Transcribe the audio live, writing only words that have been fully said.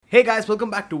Hey guys, welcome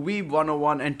back to Weeb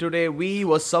 101, and today we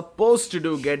were supposed to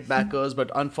do Get Backers, but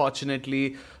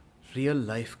unfortunately, real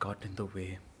life got in the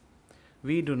way.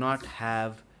 We do not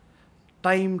have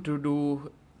time to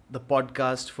do the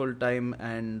podcast full time,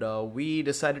 and we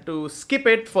decided to skip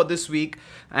it for this week,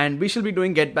 and we shall be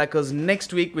doing Get Backers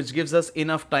next week, which gives us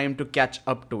enough time to catch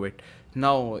up to it.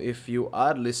 Now, if you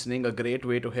are listening, a great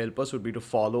way to help us would be to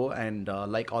follow and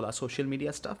like all our social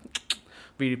media stuff.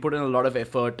 We put in a lot of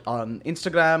effort on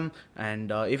Instagram,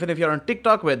 and even if you're on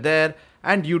TikTok, we're there,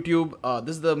 and YouTube.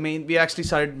 This is the main. We actually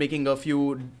started making a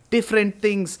few different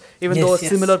things, even though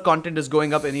similar content is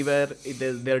going up anywhere.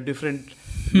 There are different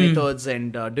methods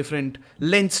and different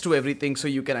lengths to everything, so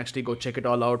you can actually go check it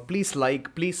all out. Please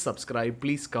like, please subscribe,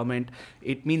 please comment.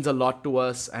 It means a lot to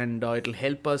us, and it'll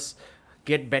help us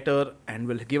get better and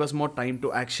will give us more time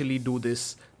to actually do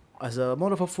this as a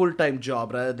more of a full-time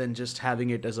job rather than just having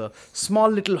it as a small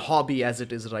little hobby as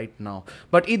it is right now.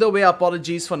 But either way,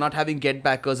 apologies for not having Get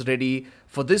Backers ready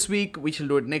for this week. We shall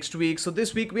do it next week. So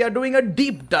this week we are doing a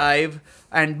deep dive.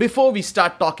 And before we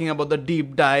start talking about the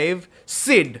deep dive,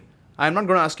 Sid, I'm not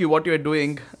going to ask you what you are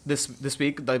doing this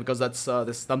week because that's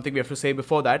something we have to say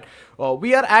before that.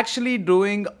 We are actually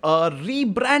doing a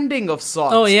rebranding of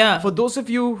sorts. Oh, yeah. For those of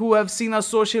you who have seen our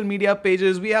social media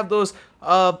pages, we have those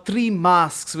 3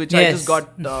 masks which I just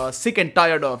got sick and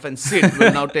tired of, and Sid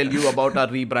will now tell you about our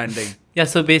rebranding. Yeah,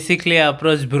 so basically I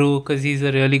approached Brew because he's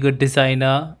a really good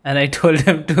designer, and I told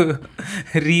him to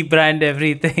rebrand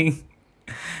everything.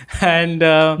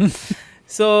 And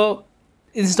so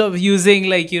instead of using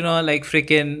like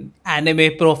freaking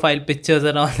anime profile pictures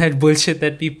and all that bullshit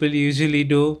that people usually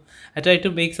do, I tried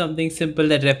to make something simple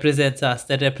that represents us,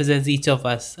 that represents each of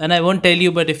us. And I won't tell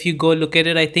you, but if you go look at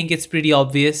it, I think it's pretty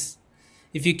obvious.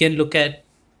 If you can look at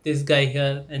this guy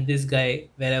here and this guy,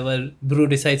 wherever Brew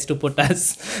decides to put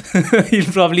us,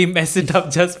 he'll probably mess it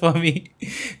up just for me.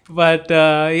 But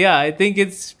yeah, I think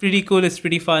it's pretty cool. It's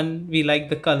pretty fun. We like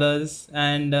the colors,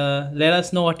 and let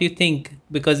us know what you think,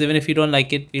 because even if you don't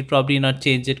like it, we'll probably not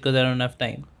change it because I don't have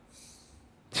time.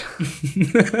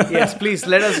 Yes, please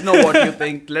let us know what you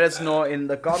think. Let us know in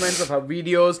the comments of our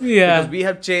videos. Yeah. Because we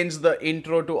have changed the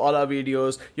intro to all our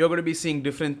videos. You're going to be seeing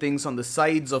different things on the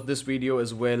sides of this video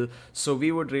as well. So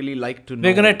we would really like to know.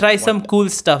 We're going to try some cool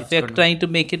stuff. We're trying to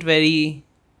make it very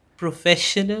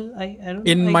professional. I don't know.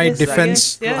 In my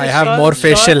defense, Yeah, I have more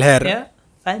facial hair. Yeah,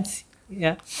 fancy.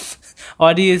 Yeah.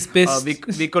 Audi is pissed.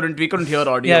 We couldn't hear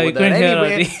audio. Yeah, we couldn't hear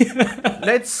Audi.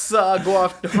 Let's go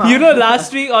after.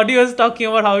 Last week Audi was talking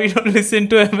about how we don't listen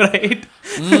to him, right?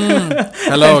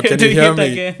 Hello, can you hear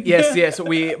me? Again. Yes.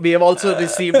 We have also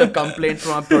received a complaint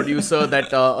from our producer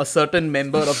that a certain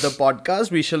member of the podcast,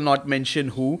 we shall not mention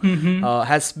who,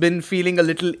 has been feeling a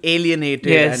little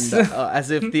alienated, Yes. and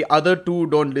as if the other two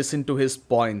don't listen to his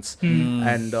points.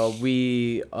 And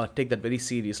we take that very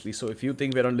seriously. So if you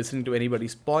think we're not listening to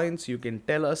anybody's points, you can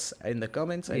tell us in the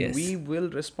comments, and we will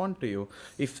respond to you.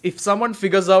 If someone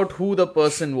figures out who the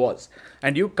person was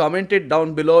and you comment it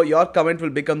down below, your comment will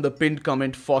become the pinned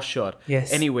comment for sure.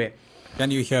 Yes. Anyway,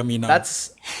 Can you hear me now?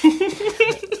 that's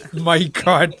My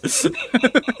God.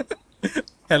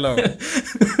 Hello.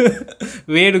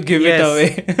 Way to give it Yes.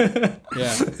 away.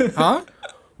 Yeah. Huh?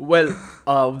 well.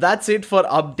 That's it for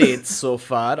updates so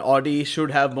far. Audi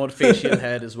should have more facial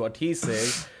hair, is what he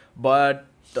says. But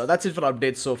that's it for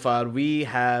updates so far. We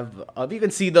have we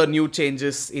can see the new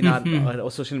changes in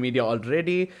our social media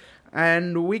already.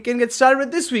 And we can get started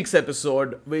with this week's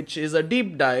episode, which is a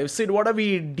deep dive. Sid, what are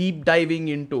we deep diving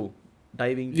into?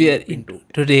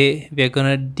 Today we are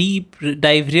gonna deep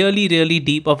dive really, really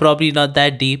deep, or probably not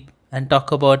that deep, and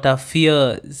talk about our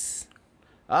fears.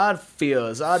 Our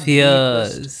fears, our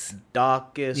Fears. deepest,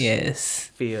 darkest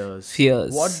Yes. fears.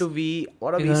 Fears. What are we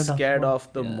We're gonna talk scared about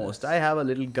of the most? I have a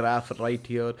little graph right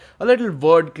here, a little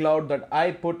word cloud that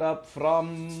I put up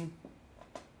from.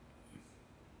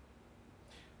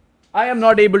 I am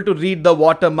not able to read the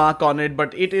watermark on it,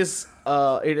 but it is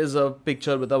a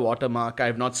picture with a watermark. I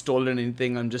have not stolen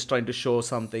anything. I'm just trying to show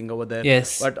something over there.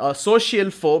 Yes. But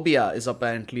social phobia is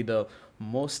apparently the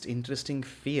most interesting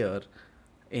fear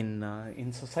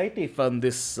in society from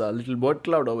this little word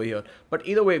cloud over here. But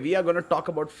either way, we are going to talk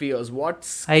about fears. What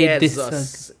scares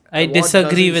us? I What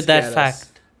disagree doesn't with that scare us?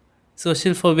 fact.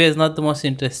 Social phobia is not the most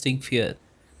interesting fear.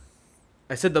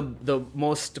 I said the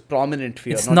most prominent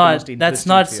fear. It's not. not. The most That's interesting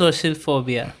not fear. social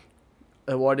phobia.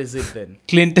 What is it then?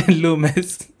 Clinton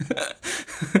Loomis.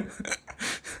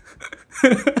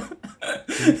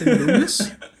 Clinton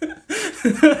Loomis?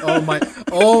 Oh my.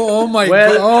 Oh my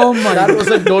Well, god. Oh my that was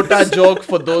a Dota joke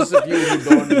for those of you who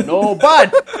don't know.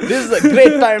 But this is a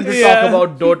great time to Yeah. talk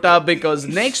about Dota because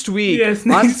next week, Yes,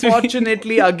 next week.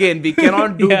 unfortunately, again, we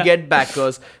cannot do Yeah. Get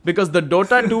Backers because the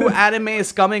Dota 2 anime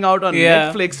is coming out on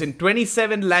Yeah. Netflix in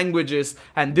 27 languages.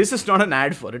 And this is not an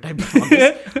ad for it, I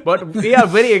promise. But we are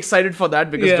very excited for that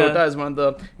because Yeah. Dota is one of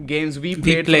the games we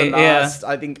played play, for the yeah. last,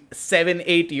 I think,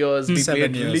 7-8 years. We 7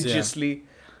 played years, yeah. religiously.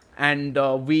 And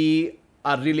we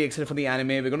are really excited for the anime.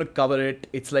 We're going to cover it.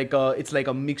 It's like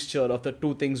a mixture of the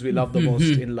two things we love the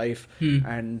most in life,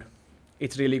 and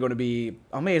it's really going to be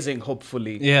amazing.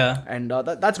 Hopefully, Yeah. And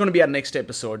that's going to be our next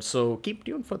episode. So keep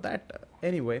tuned for that.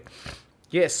 Anyway,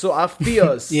 yes. So our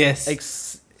fears, Yes.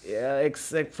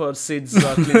 except for Sid's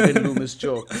Clinton Loomis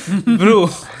joke. Bro.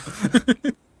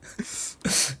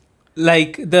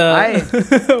 Like the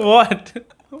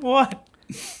what?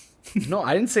 No,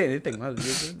 I didn't say anything. Well,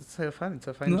 it's a fun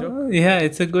joke. No, yeah,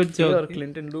 it's a good Fear joke.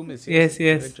 Clinton Loomis. Yes, it's a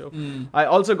yes. great joke. I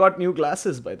also got new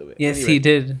glasses, by the way. Yes, Anyway. he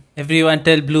did. Everyone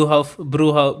tell Everyone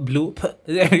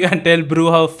tell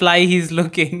Brew how fly he's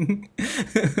looking.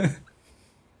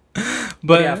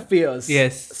 But Yeah, fears.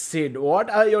 Yes. Sid, what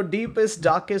are your deepest,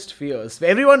 darkest fears?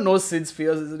 Everyone knows Sid's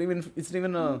fears. It's not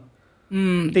even a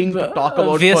thing to talk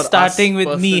about. We're for starting us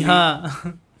with me, personally.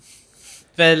 huh?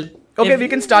 Well. Okay, if- we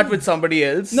can start with somebody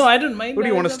else. No, I don't mind. Who do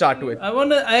you want to start with?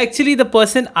 I actually the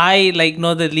person I like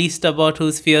know the least about,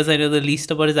 whose fears I know the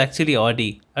least about, is actually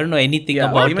Audie. I don't know anything Yeah,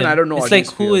 about even him. I don't know It's Audie's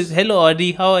like who is fears. hello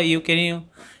Audie, how are you? Can you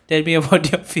tell me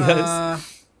about your fears?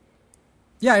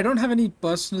 Yeah, I don't have any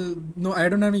I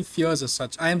don't have any fears as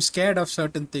such. I am scared of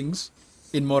certain things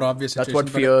in more obvious That's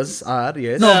situations. what fears are,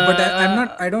 yes. No, but I'm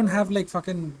not. I don't have like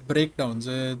fucking breakdowns.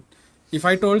 If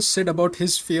I told Sid about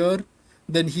his fear,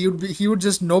 then he would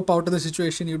just nope out of the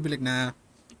situation. He would be like, nah.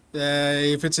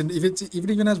 If it's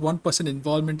even has 1%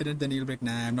 involvement in it, then he'll be like,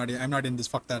 nah, I'm not in this.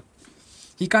 Fuck that.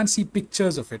 He can't see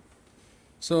pictures of it.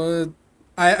 So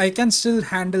I can still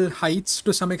handle heights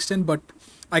to some extent, but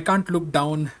I can't look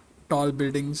down tall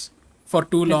buildings for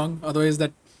too long. Otherwise,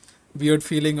 that weird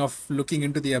feeling of looking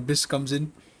into the abyss comes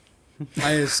in.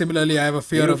 Similarly, I have a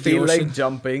fear you of the feel ocean. like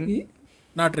jumping.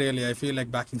 Not really. I feel like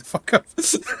backing the fuck up.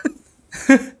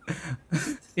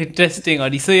 Interesting,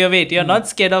 Audie. So you're not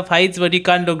scared of heights, but you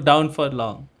can't look down for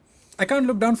long. I can't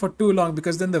look down for too long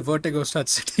because then the vertigo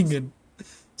starts setting in.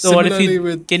 So what if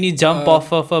Similarly can you jump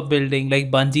off of a building,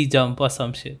 like bungee jump or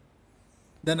some shit?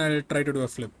 Then I'll try to do a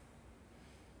flip.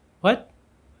 What?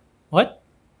 What?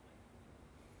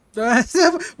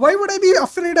 Why would I be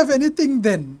afraid of anything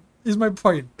then? Is my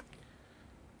point.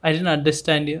 I didn't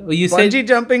understand you. You Bungee said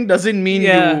jumping doesn't mean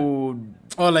Yeah. you.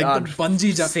 Oh, like are the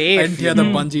bungee jump. safe, I didn't hear you the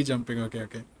know. bungee jumping. Okay.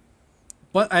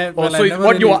 But Also,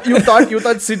 what you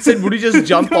thought Sid said, would you just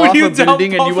jump off you a jump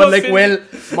building, and you off were a like, building? well,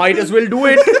 might as well do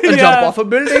it and Yeah. jump off a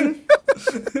building.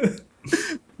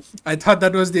 I thought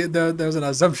that was there was an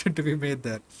assumption to be made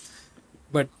there.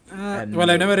 But And-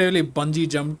 I never really bungee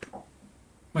jumped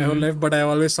my whole life, but I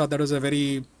always thought that was a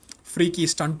very freaky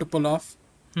stunt to pull off.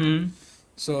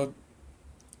 So,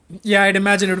 yeah, I'd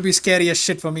imagine it would be scary as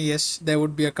shit for me. Yes, there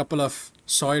would be a couple of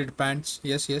soiled pants.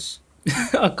 Yes.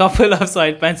 a couple of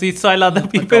soil pants. We soil other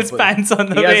people's couple. pants on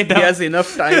the He way has, down. he has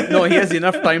enough time. No, he has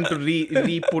enough time to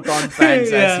re-put on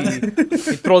pants as he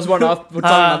throws one off, puts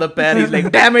on another pair. He's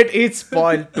like, damn it, it's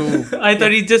spoiled too. I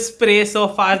thought he'd just spray so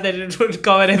fast that it would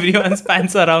cover everyone's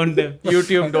pants around him.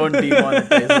 YouTube, don't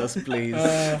demonetize us, please,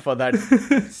 for that.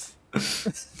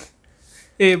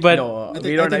 Hey, but No, think-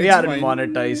 we I don't. think We it's aren't fine.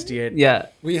 monetized yet. yeah,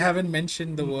 We haven't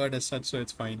mentioned the word as such, so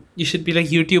it's fine. you should be like,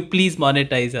 YouTube, please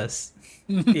monetize us.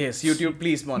 Yes, YouTube,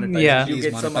 please monetize. Yeah. us. You Please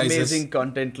get some monetize us. amazing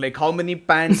content, like how many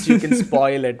pants you can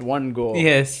spoil at one go.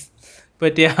 Yes.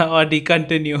 But yeah, Audie,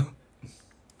 continue.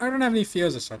 I don't have any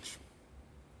fears as such.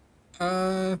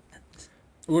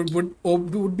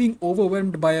 Would being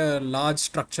overwhelmed by a large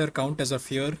structure count as a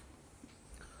fear?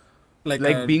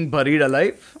 Like being buried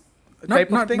alive,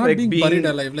 type of thing. Not Like being buried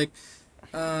alive.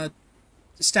 Like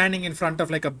standing in front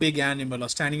of like a big animal or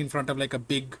standing in front of like a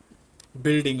big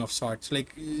building of sorts.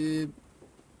 Like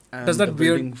and does that the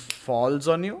weird- building falls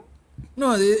on you?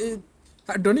 no.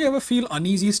 Don't you ever feel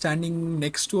uneasy standing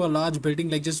next to a large building,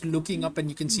 like just looking up and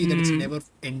you can see that it's never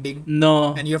ending,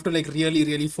 No. and you have to like really,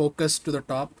 really focus to the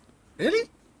top? Really?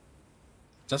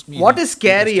 Just me. What huh? is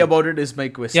scary Interesting. about it is my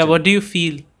question. Yeah, what do you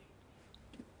feel?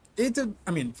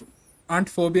 I mean, aren't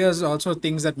phobias also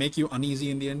things that make you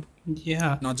uneasy in the end,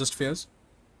 Yeah. not just fears?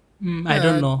 I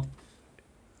don't know.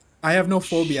 I have no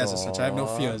phobias as such. I have no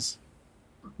fears.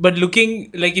 But looking,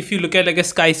 like if you look at like a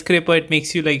skyscraper, it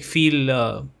makes you like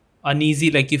feel uneasy,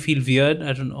 like you feel weird.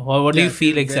 I don't know. What do Yeah, you I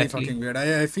feel very exactly? fucking weird.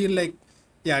 I feel like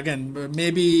yeah, again,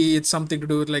 maybe it's something to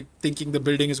do with like thinking the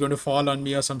building is going to fall on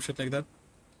me or some shit like that.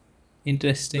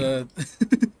 Interesting.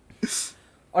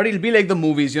 Or it'll be like the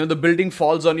movies, the building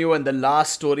falls on you and the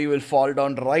last story will fall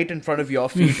down right in front of your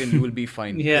feet and you will be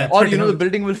fine. Yeah. Or, the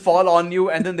building will fall on you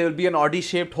and then there will be an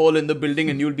Audi-shaped hole in the building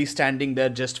and you'll be standing there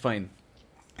just fine.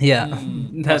 Yeah,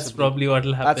 that's probably what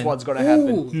will happen. That's what's going to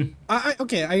happen.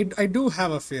 I do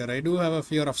have a fear. I do have a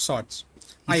fear of sorts.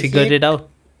 You figured it out.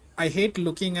 I hate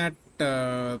looking at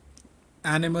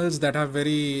animals that have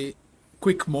very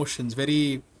quick motions,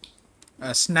 very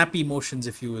snappy motions,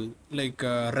 if you will, like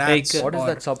rats Like, what is or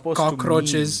that supposed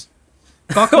cockroaches.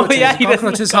 to Cockroaches, yeah, he doesn't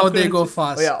cockroaches, how they go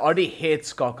fast. Oh yeah, Audi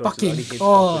hates cockroaches. Fucking, Audi hates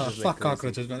oh, cockroaches like fuck crazy.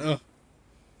 cockroaches, man. Ugh.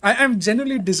 I'm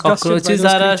genuinely disgusted Cockroaches by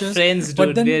those are our creatures, friends, but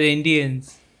dude. then, They're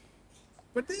Indians.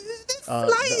 but they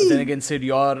fly. Then again, Sid,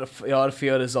 your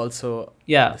fear is also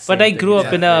Yeah, the but same I thing grew with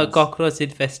up our in a friends.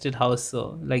 cockroach-infested house,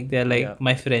 so like they're like Yeah.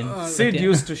 my friends. Sid yeah.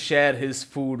 used to share his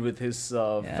food with his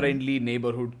friendly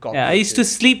neighborhood cockroaches. Yeah, I used to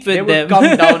sleep They with would them.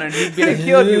 come down and we'd be like,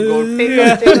 here you go,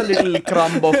 take a little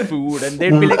crumb of food. And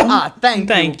they'd be like, thank you.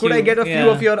 Thank Could I you. get a few Yeah.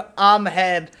 of your arm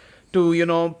hair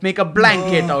to, make a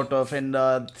blanket out of? And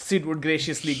Sid would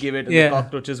graciously give it and Yeah. the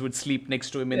cockroaches would sleep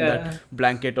next to him in Yeah. that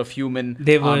blanket of human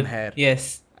They arm would, hair.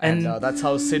 yes. And that's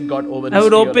how Sid got over I his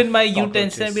would fear open of my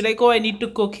utensil and be cockroaches. like, oh, I need to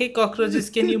cook. Hey,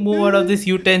 cockroaches, can you move out of this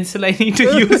utensil? I need to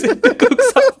use it to cook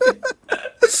something.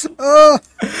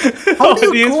 How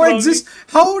do you Audience coexist?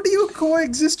 How do you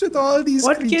coexist with all these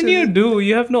What creatures? can you do?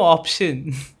 You have no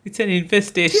option. It's an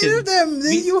infestation. Kill them.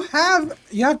 You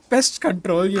have pest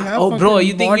control. You have. Oh, bro, fucking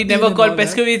you think we Mortein never and called all that.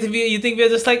 pest control? You think we're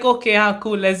just like, okay,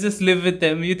 cool, let's just live with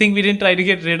them. You think we didn't try to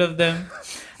get rid of them?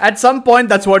 At some point,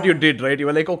 that's what you did, right? You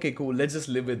were like, okay, cool, let's just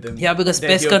live with them. Yeah, because They're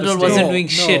pest here to control stay. wasn't No, doing no.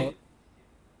 shit.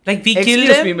 Like, we killed Excuse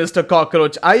them. me, Mr.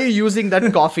 Cockroach. Are you using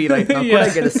that coffee right now? Could I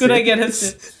get a sip? Could I get a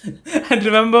sip? And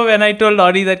remember when I told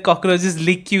Audi that cockroaches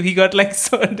lick you, he got like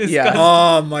so disgusted.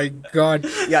 Oh my god.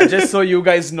 Yeah, just so you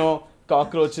guys know,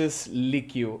 cockroaches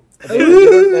lick you. They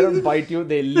don't bite you,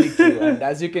 they lick you. And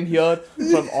as you can hear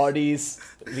from Audi's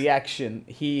reaction,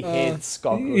 he hates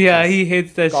cockroaches. Yeah, he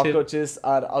hates that shit. Cockroaches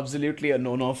are absolutely a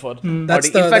no-no for That's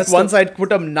Audi. In fact, that's once I'd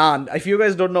put a naan. If you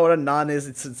guys don't know what a naan is,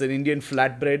 it's an Indian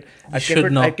flatbread.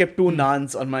 should know. I kept two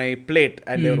naans on my plate,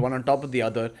 and they were one on top of the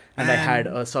other. And I had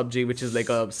a sabji, which is like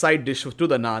a side dish to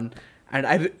the naan. And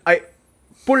I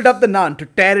pulled up the naan to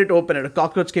tear it open, and a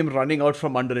cockroach came running out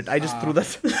from under it. I just threw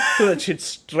that shit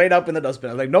straight up in the dustbin.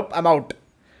 I was like, nope, I'm out.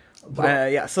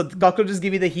 Yeah, so the cockroaches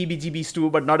give you the heebie-jeebies too,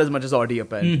 but not as much as Audi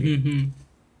apparently.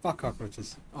 Fuck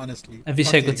cockroaches. Honestly. I wish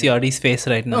Fuck I could you. see Audi's face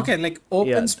right now. Okay, like open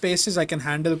Yeah. spaces, I can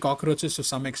handle cockroaches to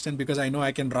some extent because I know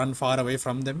I can run far away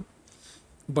from them.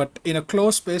 But in a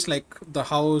closed space like the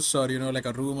house or like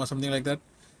a room or something like that,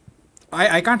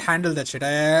 I can't handle that shit.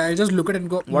 I just look at it and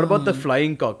go. What about the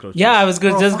flying cockroaches? Yeah, I was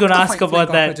Bro, just fuck going to the ask flying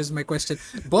about that. cockroaches is my question.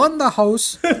 Burn the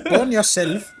house, burn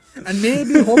yourself, and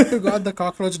maybe hope to God the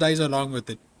cockroach dies along with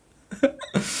it.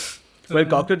 Well,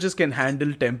 cockroaches can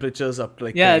handle temperatures up to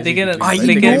like Yeah, crazy they can degrees, I right?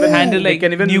 they know. can handle They like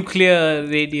can even- nuclear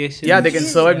radiation. Yeah, they can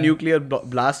survive Yeah. nuclear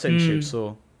blast and shit.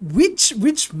 So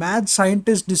Which mad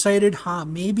scientist decided,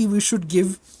 maybe we should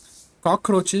give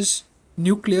cockroaches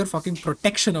nuclear fucking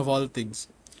protection of all things?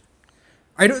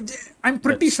 I'm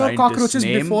pretty that sure scientist's cockroaches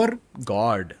name? before.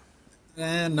 God.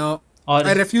 No. Or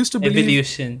I refuse to believe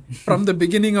evolution. from the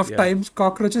beginning of Yeah. times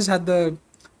cockroaches had the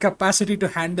capacity to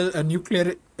handle a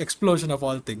nuclear explosion of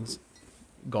all things.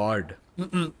 God.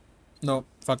 No,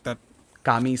 fuck that.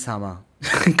 Kami-sama.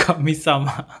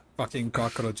 Kami-sama. Fucking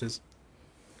cockroaches.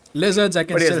 Lizards I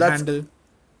can But yes, still that's- handle.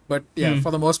 But yeah,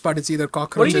 for the most part it's either What do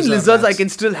cockroaches you mean or lizards? I rats. can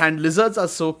still handle. Lizards are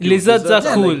so cute. Lizards are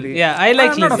like cool. the- Yeah, I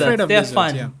like I'm not afraid lizards. of They're lizards,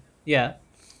 fun. yeah. Yeah.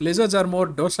 Lizards are more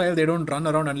docile. They don't run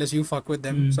around unless you fuck with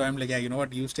them. So I'm like, yeah, you know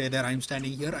what? You stay there. I'm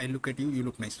standing here. I look at you. You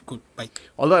look nice. Cool. Bye.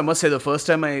 Although I must say, the first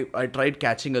time I tried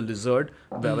catching a lizard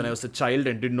when I was a child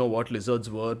and didn't know what lizards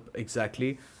were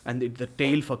exactly, and the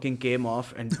tail fucking came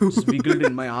off and just wiggled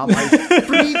in my arm. I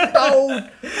freaked out.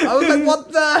 I was like,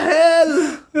 "What the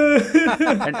hell?"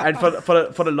 and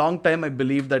for a long time, I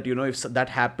believed that if that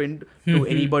happened to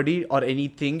anybody or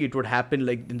anything, it would happen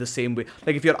like in the same way.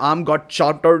 Like if your arm got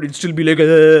chopped out, it'd still be like,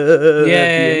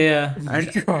 Yeah.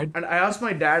 And I asked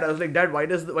my dad, I was like, Dad, why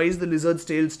is the lizard's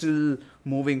tail still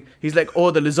moving? He's like,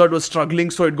 oh, the lizard was struggling,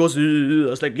 so it goes. I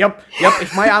was like, yep.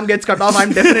 If my arm gets cut off,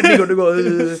 I'm definitely going to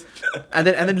go. And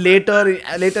then later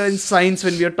in science,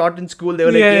 when we were taught in school, they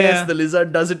were like, yes, the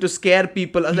lizard does it to scare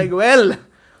people. I was like, well,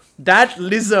 that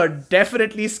lizard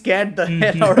definitely scared the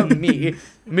hell out of me.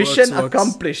 Mission Works.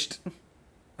 accomplished.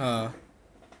 Uh,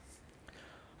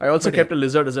 I also But kept a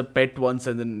lizard as a pet once,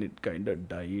 and then it kind of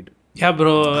died. Yeah,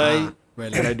 bro.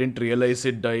 Well, and I didn't realize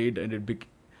it died, and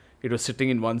it was sitting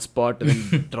in one spot and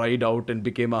then dried out and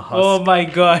became a husk. Oh my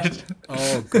god.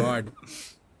 oh god.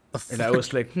 And I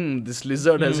was like, this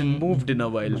lizard hasn't moved in a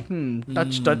while.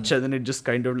 Touch, and then it just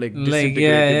kind of like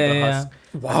disintegrated the husk.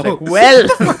 Wow. I'm like, well,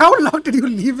 How long did you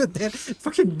leave it there?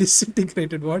 Fucking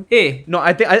disintegrated. What? Hey. no,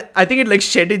 I think it like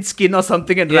shed its skin or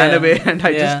something and ran Yeah. away, and I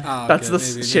Yeah. just touched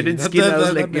the shedded skin. I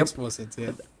was like, yep, makes more sense.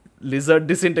 Yeah. lizard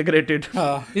disintegrated.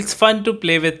 It's fun to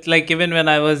play with. Like, even when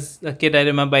I was a kid, I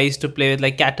remember I used to play with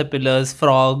like caterpillars,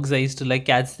 frogs. I used to like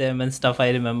catch them and stuff. I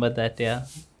remember that, yeah.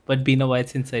 But been a while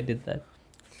since I did that.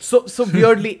 So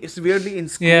weirdly in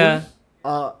school. Yeah.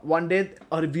 One day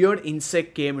a weird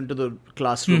insect came into the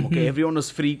classroom. Okay, everyone was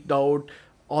freaked out.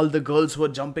 All the girls were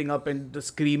jumping up and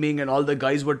screaming, and all the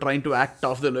guys were trying to act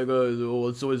tough. They're like,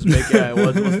 "Oh, so it's like,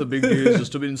 what's the big deal? It's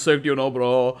just an insect,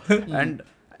 bro." And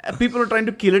people were trying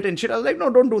to kill it and shit. I was like, "No,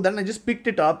 don't do that." And I just picked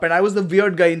it up, and I was the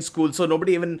weird guy in school, so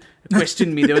nobody even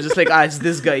questioned me. They were just like, "It's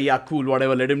this guy. Yeah, cool,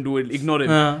 whatever. Let him do it. Ignore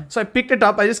him." So I picked it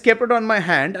up. I just kept it on my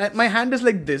hand. My hand is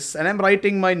like this, and I'm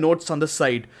writing my notes on the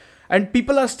side. And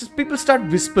people start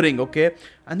whispering, okay?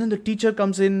 And then the teacher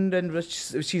comes in and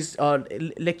she's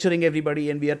lecturing everybody,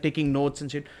 and we are taking notes and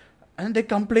shit. And they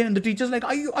complain, and the teacher's like,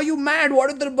 "Are you mad?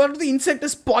 What if the insect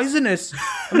is poisonous?"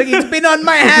 I'm like, "It's been on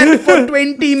my hand for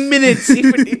 20 minutes.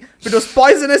 If it was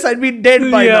poisonous, I'd be dead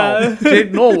by now." She's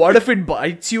like, "No, what if it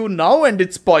bites you now and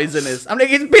it's poisonous?" I'm like,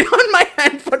 "It's been on my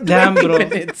hand for 20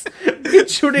 minutes.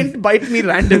 It shouldn't bite me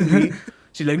randomly."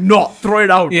 She's like, "No, throw it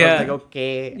out." Yeah. I was like,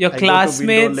 "Okay." Your I go to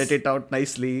classmates- window, let it out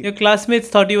nicely. Your classmates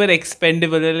thought you were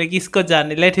expendable. They're like, isko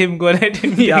jane, let him go, let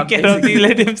him Yeah, take care of you,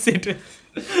 let him sit with.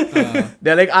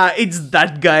 They're like, it's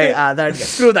that guy. That guy.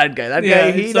 Screw that guy. That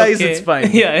guy, he it's dies, okay. it's fine.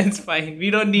 Yeah, it's fine. We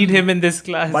don't need him in this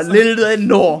class. But little do they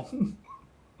know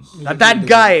that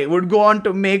guy would go on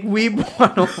to make Weeb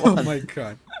Oh 101. my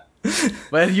god.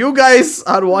 Where you guys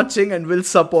are watching and will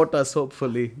support us,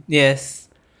 hopefully. Yes.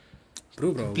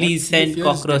 Bro, Please what send fears do you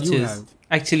cockroaches. have?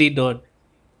 Actually, don't.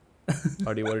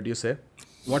 What did you say?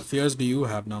 What fears do you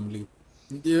have normally?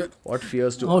 Yeah. What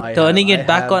fears do Oh, I turning have? it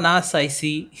back on us, I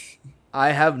see.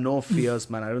 I have no fears,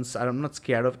 man. I'm not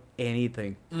scared of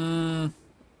anything.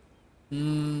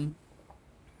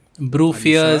 Brew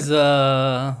fears,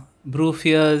 Brew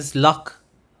fears luck.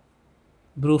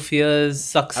 Brew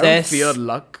fears I don't success. fear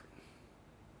luck.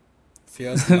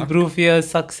 Fears luck. Brew fears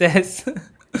success.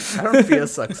 I don't fear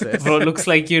success. Bro, looks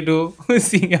like you do,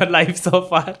 seeing your life so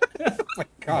far.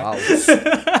 Wow.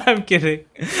 I'm kidding.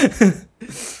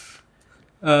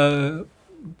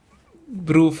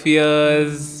 Brew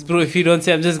fears. Bro, if you don't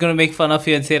say, I'm just gonna make fun of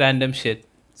you and say random shit.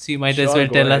 So you might as Sure, well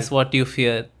go tell ahead. us what you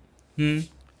fear.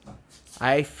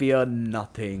 I fear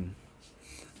nothing.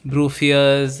 Brew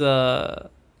fears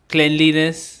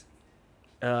cleanliness.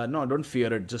 No, don't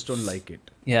fear it. Just don't like it.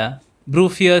 Yeah. Brew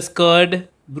fears curd.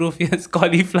 Brew fears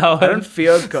cauliflower. I don't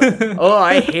fear.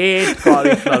 I hate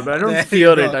cauliflower, but I don't There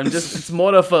fear you it. go. It's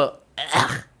more of a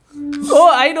Oh,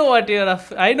 I know what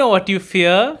I know what you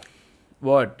fear.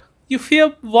 what? You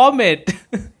fear vomit.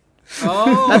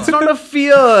 Oh, That's not a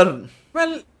fear.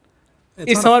 well.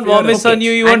 it's If not a someone fear, vomits on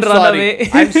you, you won't run away.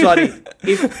 I'm sorry.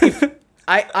 If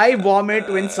I vomit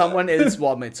when someone else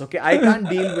vomits, okay? I can't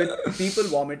deal with people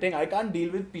vomiting. I can't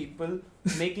deal with people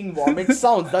making vomit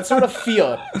sounds. That's not a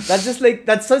fear. That's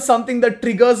just something that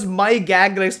triggers my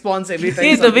gag response every time.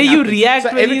 Hey, the something way you happens. react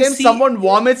So when every you time see- someone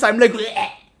vomits, I'm like, "Bleh."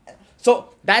 So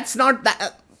that's not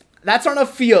a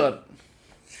fear.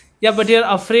 Yeah, but you're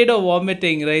afraid of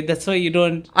vomiting, right? That's why you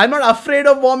don't. I'm not afraid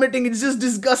of vomiting. It's just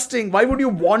disgusting. Why would you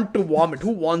want to vomit? Who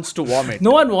wants to vomit?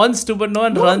 No one wants to, but no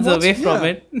one No one runs wants- away from yeah.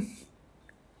 it.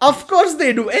 Of course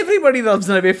they do. Everybody runs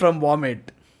away from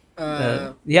vomit.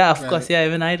 Yeah, of course. Yeah,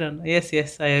 even I don't. Yes,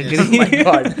 I agree. Oh my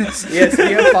god. Yes,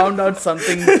 we have found out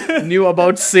something new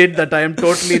about Sid that I am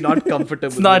totally not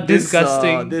comfortable not with. This,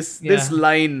 disgusting. This Yeah.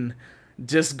 line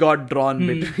just got drawn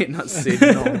between us, Sid.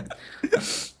 No.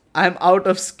 I'm out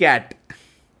of scat.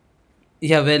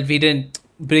 Yeah, well, we didn't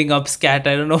bring up scat.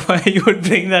 I don't know why you would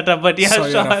bring that up, but yeah, so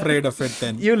sure. you're afraid of it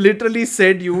then. You literally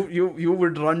said you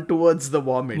would run towards the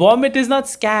vomit. Vomit is not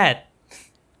scat.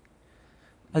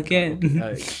 Again.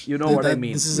 You know what I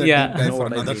mean. This is a Yeah. deep dive Know for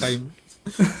what I another mean.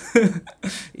 time.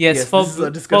 Yes, for, this is a for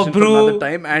discussion for brew, another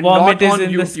time and vomit not is on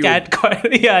in the YouTube. scat corner.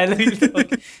 Yeah, I like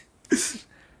okay.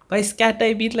 By scat,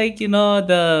 I mean like,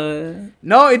 the...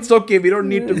 No, it's okay. We don't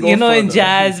need to go in further.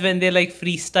 jazz when they like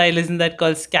freestyle, isn't that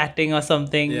called scatting or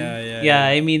something? Yeah.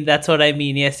 I mean, that's what I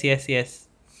mean. Yes.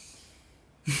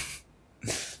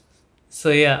 So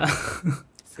yeah.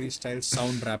 Freestyle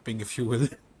sound rapping, if you will.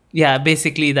 Yeah,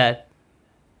 basically that.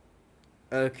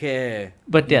 Okay.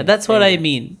 But yeah, that's what I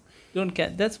mean. don't care.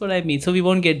 That's what I mean. So we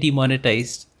won't get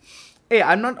demonetized. Hey,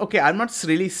 I'm not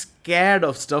really scared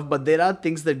of stuff, but there are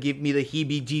things that give me the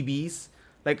heebie-jeebies,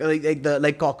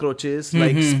 like cockroaches,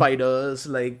 like spiders,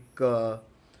 like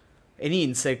any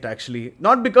insect actually.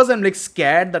 Not because I'm like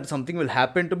scared that something will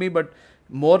happen to me, but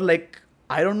more like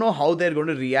I don't know how they're going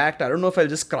to react. I don't know if I'll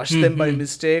just crush them by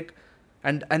mistake,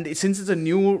 and since it's a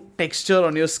new texture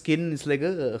on your skin, it's like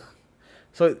ugh.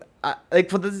 So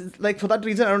for that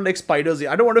reason, I don't like spiders.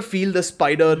 I don't want to feel the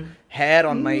spider hair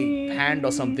on my hand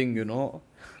or something.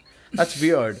 That's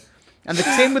weird. And the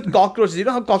same with cockroaches. You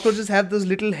know how cockroaches have those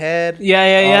little hair, that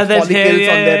hair,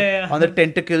 follicles on their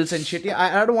tentacles and shit. Yeah,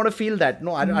 I don't want to feel that.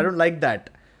 No, I don't like that.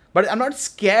 But I'm not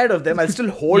scared of them. I'll still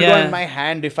hold one in my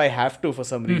hand if I have to for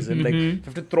some reason. Like if I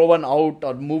have to throw one out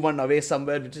or move one away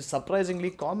somewhere, which is surprisingly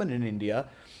common in India.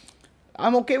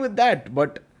 I'm okay with that,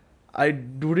 but I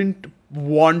wouldn't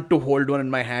want to hold one in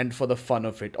my hand for the fun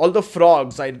of it. Although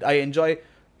frogs, I enjoy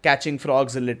catching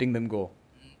frogs and letting them go.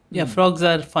 Yeah, frogs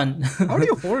are fun. How do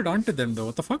you hold on to them though?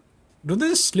 What the fuck? Don't they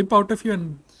just slip out of you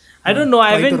and... I don't know.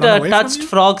 I try to haven't run away from touched you?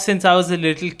 frogs since I was a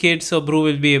little kid, so Brew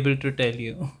will be able to tell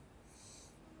you.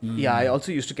 Yeah, I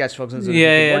also used to catch frogs. And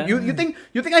Yeah. What, you think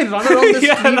I run around the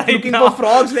Yeah, street right looking now. for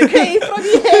frogs? Like, hey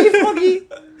froggy.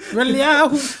 Well, yeah,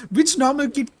 which normal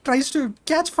kid tries to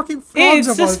catch fucking frogs? Hey, it's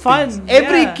of just all fun. things?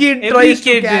 Every Yeah. kid Every tries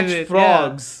kid to catch did it,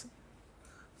 frogs.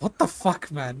 What the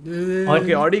fuck, man?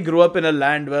 Okay, Audi grew up in a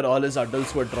land where all his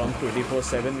adults were drunk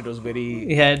 24/7. It was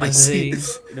very, Yeah, it I was see. very...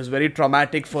 it was very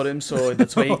traumatic for him. So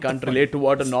that's why he can't relate to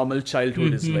what a normal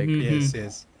childhood is like.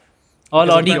 Yes. All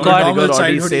Because Audi if got... normal Audi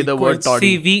childhood say the word equates-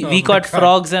 toddy. See, Oh we my caught God.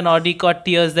 frogs and Audi caught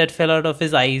tears that fell out of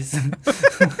his eyes.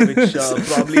 Which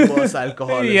probably was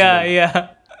alcohol. as well. yeah.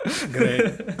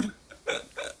 Great.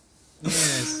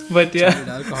 Yes. But yeah. Child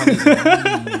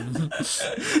alcoholism.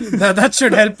 That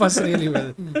should help us really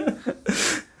well.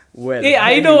 Well, Hey,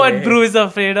 I know what anyway. Brew is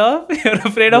afraid of. You're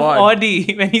afraid of What?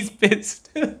 Audi when he's pissed.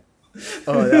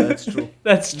 Oh, yeah, that's true.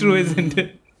 That's true, isn't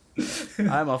it?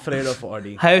 I'm afraid of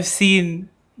Audi. I have seen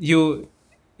you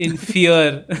in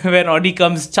fear when Audi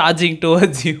comes charging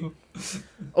towards you.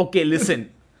 Okay, listen.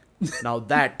 Now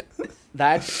that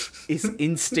is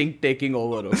instinct taking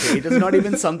over, okay? It is not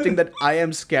even something that I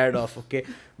am scared of, okay?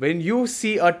 When you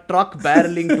see a truck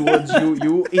barreling towards you,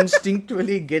 you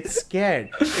instinctively get scared.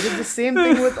 It is the same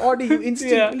thing with Audi. You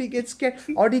instinctively get scared.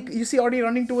 You see Audi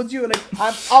running towards you, like,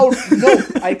 I'm out. No,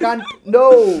 I can't.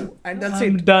 No. And that's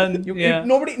I'm it. done. Yeah.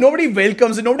 Nobody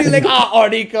welcomes it. Nobody's like,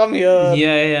 Audi, come here.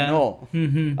 Yeah. No.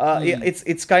 Yeah,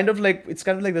 it's kind of like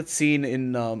that scene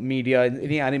in media, in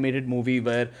any animated movie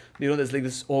where there's like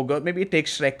this ogre. Maybe it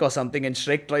takes Shrek or something, and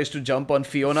Shrek tries to jump on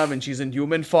Fiona when she's in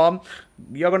human form.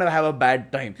 You're gonna have a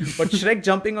bad time. But Shrek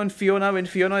jumping on Fiona when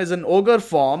Fiona is in ogre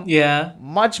form, Yeah.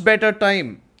 much better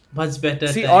time. Much better.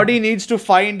 See, time. Audi needs to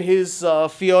find his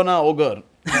Fiona ogre,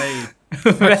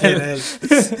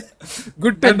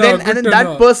 Good to and know.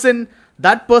 then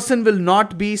that person will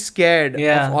not be scared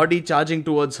Yeah. of Audi charging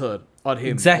towards her or him,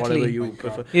 Exactly. whatever you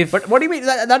prefer. If- But what do you mean?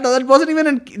 That wasn't even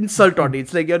an insult, Audi.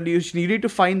 It's like you need to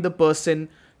find the person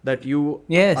that you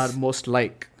Yes. are most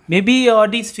like. Maybe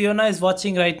Audi's Fiona is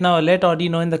watching right now. Let Audi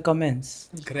know in the comments.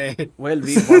 Great. Well,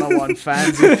 we 101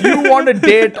 fans, if you want to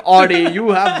date Audi, you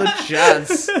have the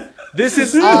chance. This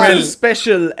is our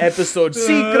special episode,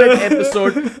 secret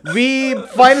episode. We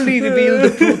finally reveal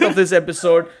the truth of this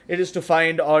episode. It is to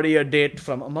find Audi a date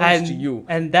from amongst you.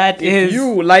 And that If is...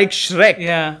 you like Shrek,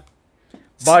 Yeah.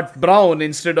 but brown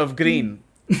instead of green,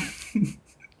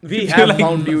 we have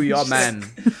found you your man.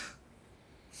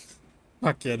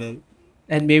 Okay, then.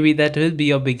 And maybe that will be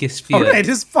your biggest fear. Alright,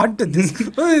 respond to this.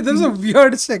 There's a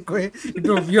weird segue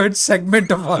into a weird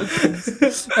segment of all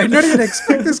things. I did not even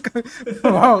expect this.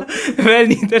 Wow. Well,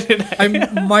 neither did I.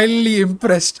 I'm mildly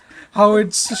impressed how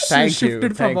it's Thank you,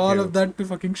 shifted from thank all you. of that to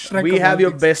fucking Shrek. We of have all your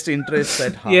things. best interests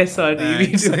at heart. Yes, Audi. We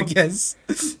Thanks, do. I guess.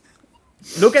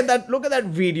 Look at that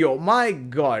video. My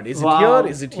God. Is it Wow.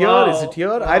 here? Is it here? Wow. Is it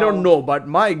here? I don't know, but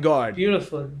my God.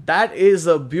 Beautiful. That is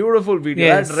a beautiful video.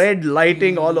 Yes. That red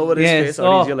lighting all over his Yes. face.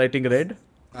 Or is Oh. your lighting red?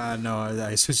 No,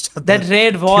 I switched out That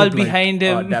red wall Cube light. behind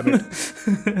Oh, him. damn it.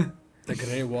 the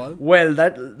grey wall. Well,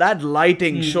 that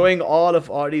lighting Hmm. showing all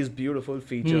of Audi's beautiful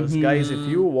features. Guys, if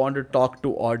you want to talk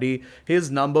to Audi,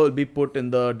 his number will be put in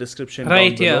the description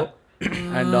Right down below.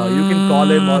 And you can call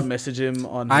him or message him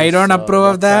on I his, don't approve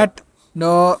of WhatsApp. that.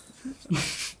 No.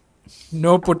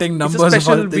 No putting It's numbers a of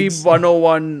special all things.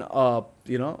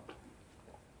 V101,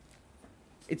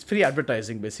 it's free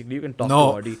advertising basically. You can talk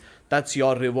No. to Audi. that's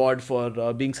your reward for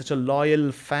being such a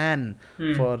loyal fan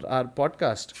for our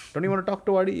podcast. Don't you want to talk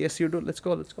to Audi? Yes, you do. Let's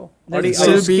go. Audi, You are you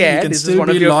can scared? Is this still one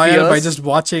of be your loyal by fears? just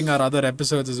watching our other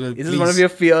episodes as well. Is this one of your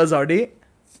fears, Audi?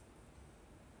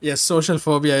 Yes, social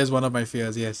phobia is one of my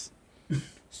fears. Yes.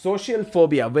 Social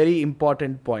phobia, very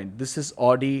important point. This is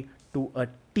Audi to a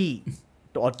T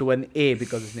or to an A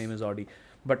because his name is Audi.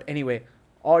 But anyway,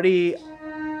 Audi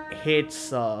hates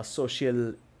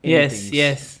social anythings.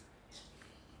 Yes.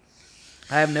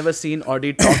 I have never seen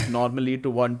Audi talk normally to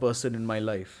one person in my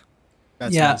life.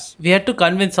 That's Yeah, nice. we had to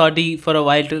convince Audi for a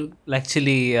while to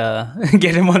actually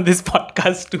get him on this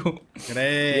podcast too.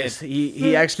 Great. Yes,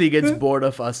 he actually gets bored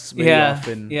of us very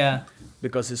often Yeah.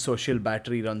 because his social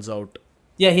battery runs out.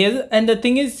 Yeah, and the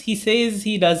thing is, he says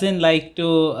he doesn't like to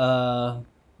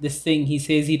this thing. He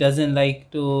says he doesn't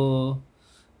like to.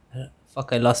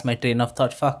 Fuck! I lost my train of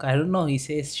thought. Fuck! I don't know. He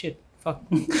says shit. Fuck.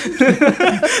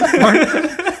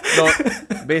 No,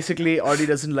 basically, Audi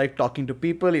doesn't like talking to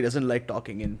people. He doesn't like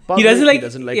talking in public. He doesn't like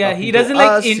talking he to doesn't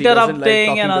like us. He doesn't like interrupting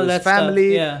talking and to all his that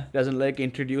family. stuff. Yeah. He doesn't like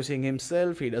introducing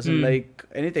himself. He doesn't like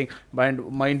anything.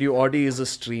 Mind you, Audi is a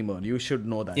streamer. You should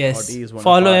know that. Yes. Audi is one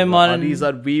Follow of our, him on Audi is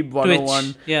our Weeb 101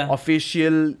 Twitch. Yeah.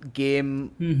 official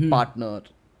game partner.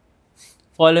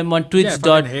 Follow him on Yeah, I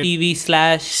fucking hate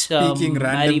twitch.tv / Speaking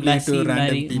randomly to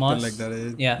random people Moss. like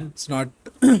that. Yeah. It's not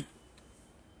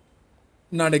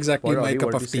not exactly What, my Audi, cup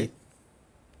what of did you tea. say?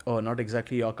 Oh, not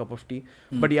exactly your cup of tea.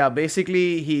 But yeah,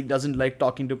 basically, he doesn't like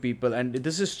talking to people. And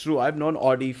this is true. I've known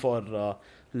Audi for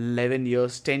 11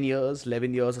 years, 10 years,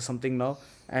 11 years or something now.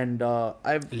 And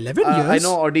I've 11 I years?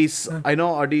 know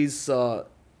Audi's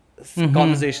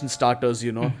conversation starters,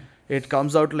 It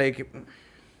comes out like,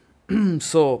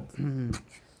 so,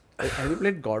 have you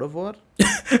played God of War?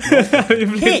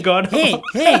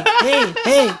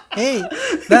 Hey,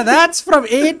 that's from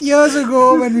 8 years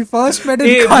ago when we first met in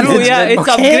Hey, college. bro, yeah, it's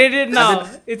okay? upgraded now.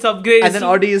 It's upgraded. And then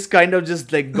Audi is kind of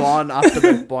just like gone after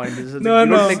that point. It's like, No, you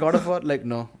don't no. play God of War? Like,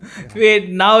 no. Wait,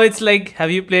 now it's like, have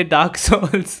you played Dark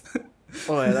Souls?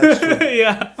 Oh, yeah, that's true.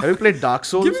 Yeah. Have you played Dark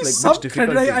Souls? Give me Like, some much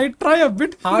difficulty. credit. I try a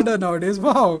bit harder nowadays.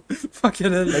 Wow.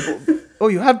 Fucking hell. Oh,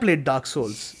 you have played Dark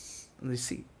Souls. Let me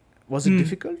see. Was it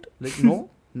difficult? Like, no?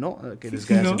 No? Okay, this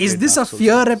guy hasn't Is played this a Dark Souls.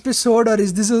 fear episode or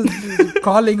is this a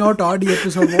calling out Audi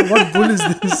episode? What bull is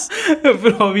this?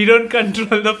 Bro, we don't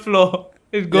control the flow.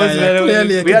 It goes Yeah, wherever.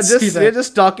 clearly I We can are see that.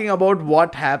 just talking about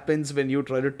what happens when you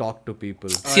try to talk to people.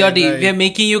 See, Audi, Right. we are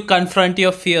making you confront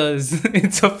your fears.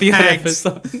 It's a fear Thanks.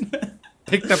 episode.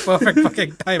 Picked a perfect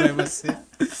fucking time, I must say.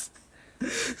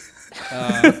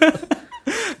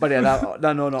 But yeah,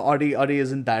 no, Audi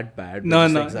isn't that bad. We're No,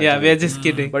 just no. Yeah, exaggerating. we are just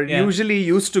kidding. But it Yeah. usually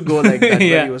used to go like that. Where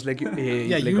Yeah. he was like, hey,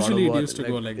 Yeah, you play usually God it of War. used to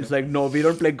go like It's that. like, no, we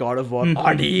don't play God of War.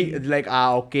 Audi, it's like,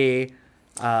 okay.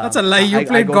 That's a lie. You I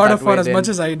played go God that of War way as then. much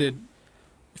as I did.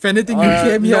 If anything, you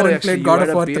came here no, and actually, played you God had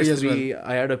of a War 3 as well. PS3,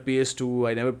 I had a PS2.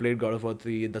 I never played God of War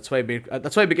 3. That's why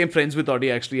I became friends with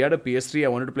Audi. Actually, he had a PS3. I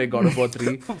wanted to play God of War 3.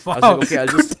 I was Wow. like, okay, I'll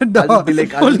just be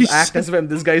like, I'll Holy just act shit. as if I'm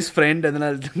this guy's friend, and then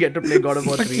I'll get to play God of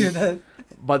War 3. Fucking hell.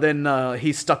 But then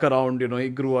he stuck around. He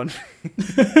grew on.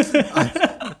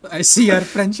 I see our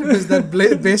friendship is that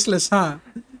baseless, huh?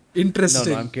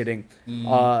 Interesting. No, I'm kidding.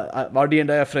 Audi and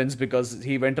I are friends because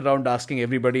he went around asking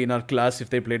everybody in our class if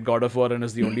they played God of War and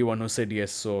is the only one who said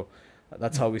yes. So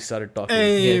that's how we started talking.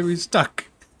 Hey, Yes. we stuck.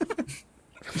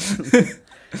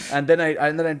 And then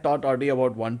I taught Audi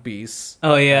about One Piece.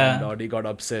 Oh, And yeah. Audi got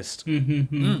obsessed.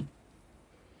 Mm-hmm.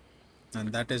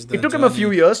 And that is the It took him a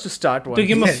few years to start One Took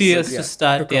him a Piece. few years Yeah. to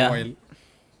start. Took a Yeah. while.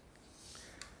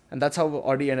 And that's how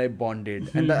Audi and I bonded.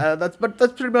 And that's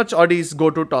pretty much Audi's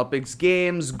go-to topics: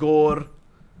 games, gore,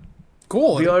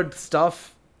 Gore? weird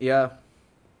stuff. Yeah.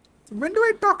 When do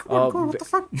I talk about gore? What the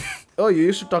fuck? Oh, you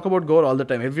used to talk about gore all the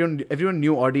time. Everyone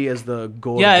knew Audi as the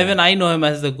gore. Yeah, guy. even I know him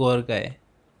as the gore guy.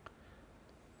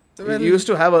 You used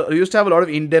to have a lot of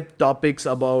in-depth topics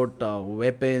about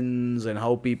weapons and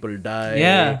how people die.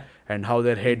 Yeah. And how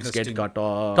their heads get Interesting. cut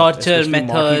off. Torture especially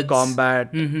Mortal methods.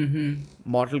 Kombat. Mm-hmm.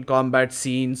 Mortal Kombat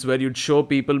scenes where you'd show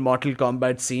people Mortal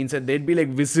Kombat scenes and they'd be like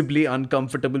visibly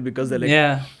uncomfortable because they're like,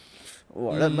 Yeah.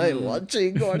 what am I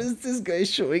watching? What is this guy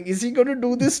showing? Is he going to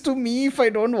do this to me if I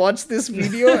don't watch this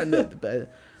video? And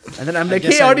then I'm like,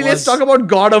 guess hey, I Audi, let's was- talk about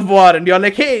God of War. And you're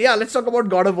like, hey, yeah, let's talk about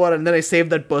God of War. And then I save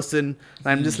that person. And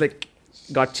I'm just like,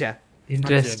 gotcha.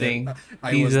 Interesting.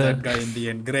 I He's was a that guy in the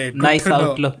end. Great. Good nice to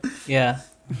know. outlook. Yeah.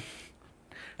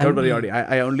 Don't worry, Audi.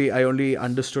 I only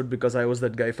understood because I was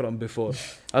that guy from before.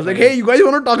 I was like, hey, you guys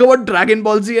want to talk about Dragon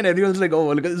Ball Z? And everyone's like, oh,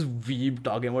 look at this weeb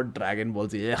talking about Dragon Ball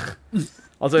Z. Ugh.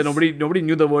 Also, nobody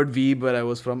knew the word weeb where I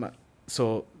was from.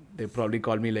 So they probably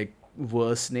called me like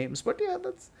worse names. But yeah,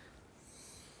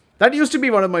 That used to be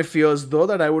one of my fears, though,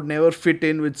 that I would never fit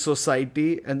in with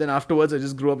society. And then afterwards, I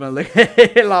just grew up and I was like,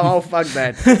 hey, Lama, fuck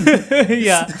that.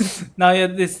 Yeah. Now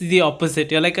this is the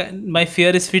opposite. You're like, my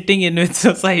fear is fitting in with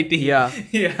society. Yeah.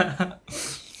 Yeah.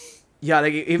 Yeah,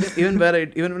 like even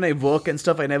when I work and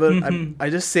stuff, I never, I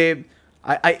just say,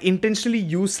 I intentionally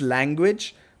use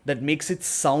language that makes it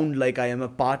sound like I am a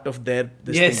part of this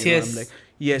Yes, thing. You know? yes. I'm like,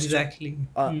 yes, Exactly.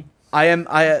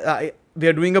 we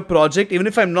are doing a project. Even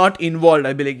if I'm not involved,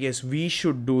 I'll be like, yes, we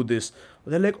should do this.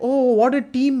 They're like, oh, what a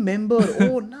team member.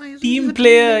 Oh, nice. Team He's a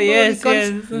player, member. yes, He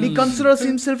yes. He considers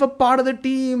himself a part of the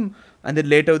team. And then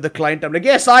later with the client, I'm like,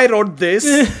 yes, I wrote this.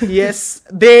 Yes,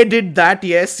 they did that.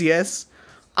 Yes.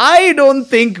 I don't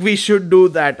think we should do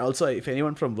that. Also, if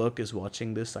anyone from work is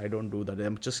watching this, I don't do that.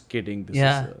 I'm just kidding.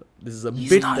 This is a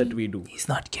bit that we do. He's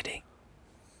not kidding.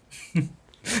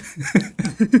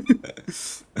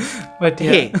 But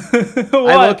yeah. Hey, I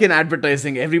What? work in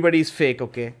advertising. Everybody's fake,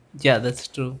 okay? Yeah, that's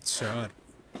true. Sure.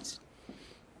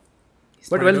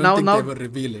 But I well, don't now think they ever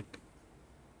reveal it.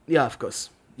 yeah, of course.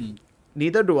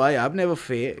 Neither do I. I'm never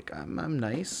fake. I'm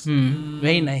nice.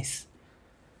 Very nice.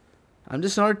 I'm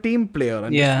just not a team player.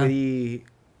 I'm Yeah. just very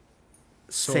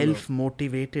Solo.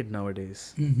 self-motivated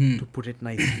nowadays, to put it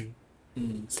nicely.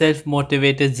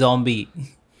 Self-motivated zombie.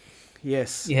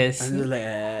 Yes. Yes. I'm just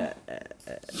like,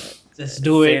 Just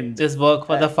do Send. it. Just work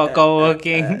for the fuck of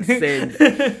working. send.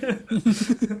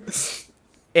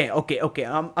 Okay.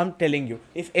 I'm telling you.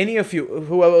 If any of you,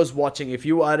 whoever is watching, if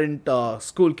you aren't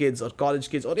school kids or college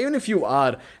kids, or even if you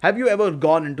are, have you ever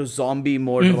gone into zombie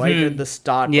mode right at the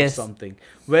start Yes. of something,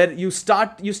 where you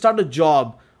start a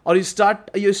job, or you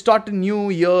start a new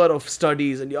year of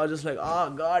studies, and you're just like,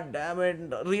 god damn it,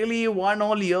 really one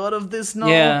whole year of this now?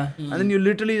 Yeah. And then you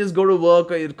literally just go to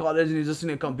work or your college and you're just in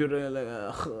your computer and you're like,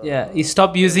 ugh. Yeah, you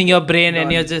stop using your brain and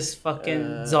Done. you're just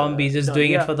fucking zombie, just done.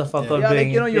 doing Yeah. it for the fuck of Yeah, doing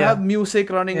like, you know, it. you Yeah. have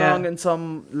music running Yeah. on in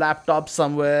some laptop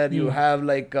somewhere. You have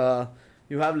like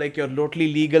your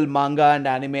totally legal manga and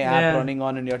anime app Yeah. running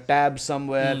on in your tab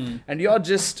somewhere, and you're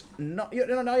just not,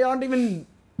 you're not even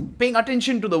paying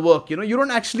attention to the work. You know, you don't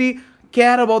actually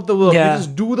care about the work. Yeah. You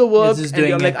just do the work, just and doing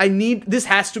you're like, it. this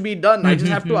has to be done. I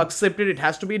just have to accept it. It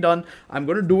has to be done. I'm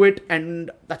going to do it, and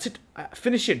that's it.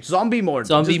 Finish it. Zombie mode.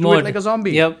 Zombie just mode. Do it like a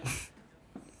zombie. Yep.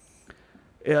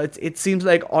 Yeah, it seems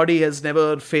like Audi has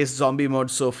never faced zombie mode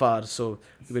so far, so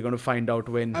we're going to find out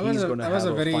when I he's was going to a have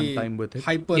a very fun time with it.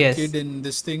 hyper Yes. kid in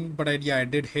this thing, but I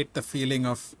did hate the feeling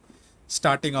of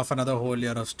starting off another whole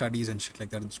year of studies and shit like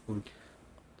that in school.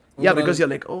 Yeah, Overall, because you're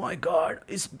like, oh my god,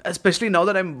 especially now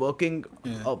that I'm working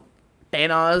Yeah. 10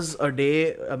 hours a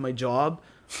day at my job.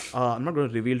 I'm not going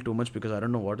to reveal too much because I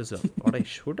don't know what I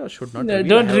should or should not No, reveal.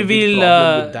 don't I have a big reveal.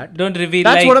 problem with that. Don't reveal.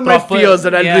 That's like, one of my proper- fears,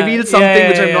 that I'll yeah, reveal something yeah,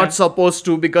 which I'm yeah. not supposed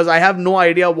to, because I have no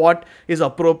idea what is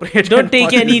appropriate. Don't and take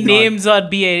what any is not. names or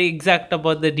be exact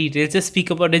about the details. Just speak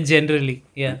about it generally.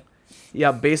 Yeah.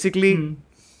 Yeah, basically,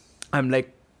 I'm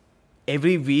like,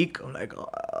 every week, I'm like,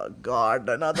 oh god,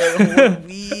 another whole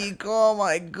week. Oh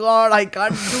my god, I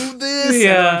can't do this.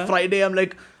 Yeah. And on Friday, I'm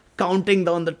like counting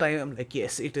down the time. I'm like,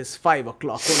 yes, it is 5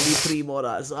 o'clock, only 3 more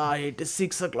hours. It is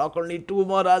 6 o'clock, only 2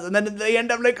 more hours. And then at the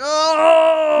end, I'm like,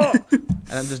 oh!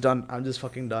 And I'm just done. I'm just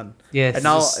fucking done. Yes. And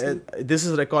now, this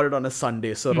is recorded on a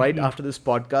Sunday. So right after this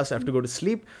podcast, I have to go to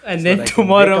sleep. And so then that I can wake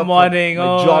tomorrow up for morning, my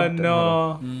oh job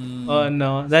no. tomorrow. Oh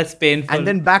no, that's painful. And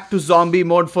then back to zombie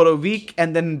mode for a week,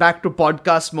 and then back to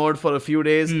podcast mode for a few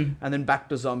days, and then back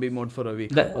to zombie mode for a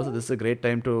week. Also, this is a great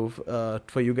time to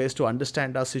for you guys to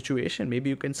understand our situation. Maybe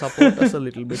you can support us a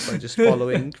little bit by just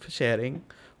following, sharing,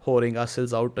 whoring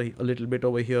ourselves out a little bit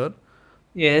over here.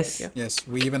 Yes. Yeah. Yes,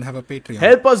 we even have a Patreon.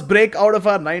 Help us break out of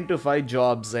our 9 to 5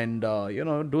 jobs and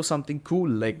do something cool,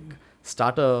 like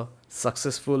start a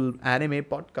successful anime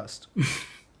podcast.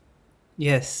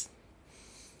 Yes.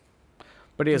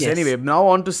 But yes, Yes. anyway, now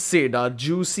on to Sid, our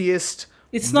juiciest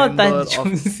It's not that member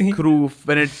juicy. of crew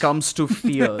when it comes to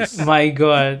fears. My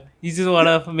god. You just want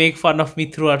to make fun of me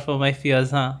throughout for my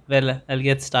fears, huh? Well, I'll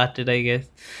get started, I guess.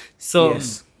 So,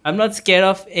 Yes. I'm not scared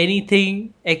of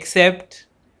anything except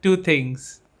 2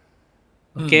 things.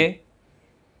 Okay?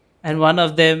 And one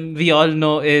of them we all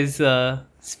know is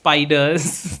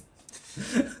spiders.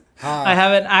 I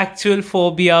have an actual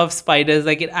phobia of spiders.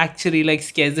 Like, it actually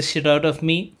scares the shit out of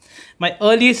me. My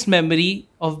earliest memory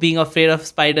of being afraid of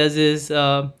spiders is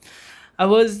I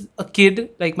was a kid.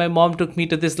 Like, my mom took me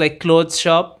to this clothes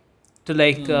shop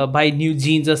to buy new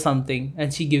jeans or something,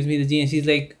 and she gives me the jeans. She's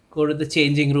like, go to the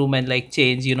changing room and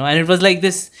change, and it was like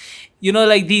this,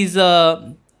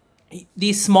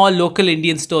 these small local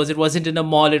Indian stores. It wasn't in a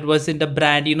mall. It wasn't a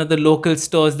brand. The local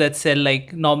stores that sell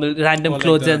normal random Or like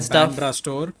clothes the and stuff. Bandra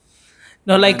store.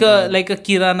 No, like And, a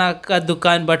kirana ka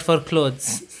dukan, but for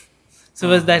clothes. So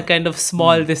it was that kind of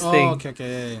small this thing. Oh,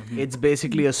 okay. Yeah. It's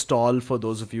basically a stall for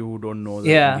those of you who don't know the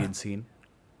Yeah. Indian scene.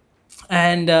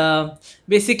 And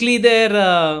basically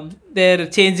their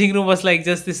changing room was like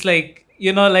just this, like,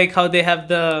 you know, like how they have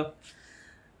the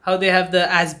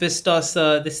asbestos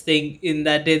this thing in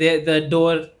that the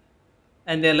door,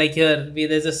 and they're like, here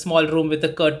there's a small room with a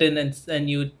curtain, and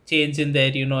you change in there,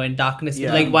 you know, in darkness, with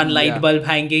Yeah. like one light Yeah. bulb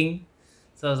hanging.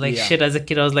 So I was like, Yeah. shit, as a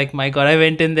kid I was like, my god. I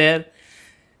went in there,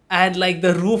 and like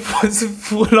the roof was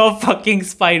full of fucking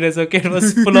spiders. Okay, it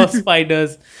was full of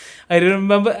spiders. I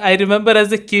remember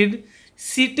as a kid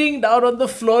sitting down on the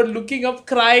floor, looking up,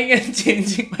 crying, and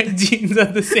changing my jeans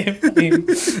at the same time.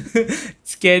 It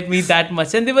scared me that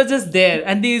much. And they were just there,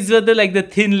 and these were the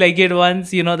thin-legged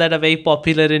ones, you know, that are very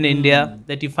popular in India,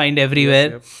 that you find everywhere.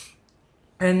 Yep.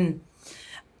 And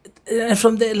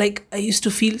from there, like, I used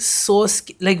to feel so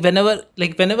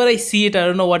whenever I see it, I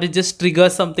don't know what, it just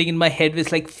triggers something in my head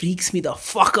which like freaks me the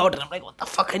fuck out, and I'm like, what the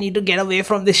fuck, I need to get away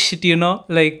from this shit, you know.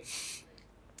 Like,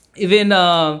 even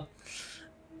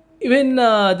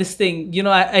this thing, you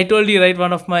know, I told you, right,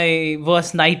 one of my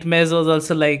worst nightmares was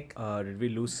also like, Did we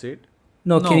lose Sid?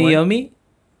 no, No, can you wait. hear me?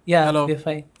 Yeah, Hello. we're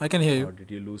fine. I can hear Or you.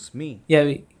 did you lose me? Yeah,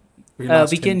 We we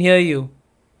lost can him. hear you.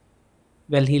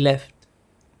 Well, he left.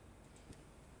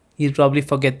 He'll probably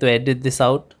forget to edit this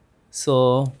out,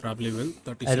 so Probably will.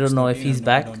 I don't know if 36:30 he's and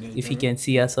back, I don't if he know. can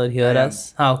see us or hear I am.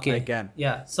 us. Okay. I can.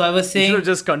 Yeah. So I was You should saying, have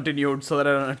just continued so that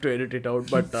I don't have to edit it out.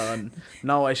 But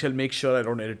now I shall make sure I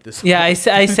don't edit this. yeah, I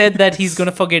said that he's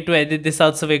gonna forget to edit this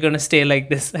out, so we're gonna stay like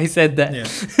this. I said that.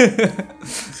 Yeah.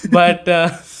 But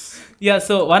yeah,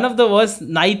 so one of the worst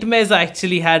nightmares I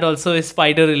actually had also is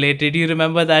spider related. You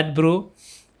remember that, bro?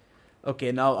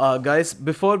 Okay, now, guys,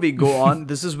 before we go on,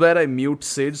 this is where I mute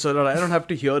Sid so that I don't have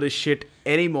to hear his shit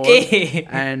anymore. Hey.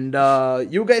 And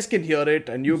you guys can hear it,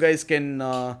 and you guys can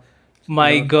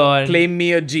My God. claim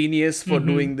me a genius for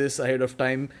doing this ahead of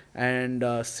time. And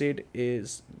Sid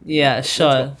is. Yeah, Let's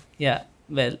sure. go. Yeah.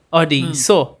 Well, Audi.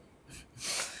 So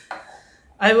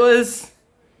I was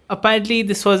apparently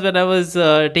this was when I was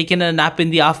taking a nap in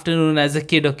the afternoon as a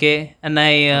kid, okay? And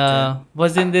I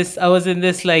was in this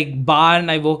like barn.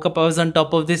 I woke up, I was on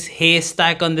top of this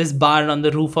haystack on this barn, on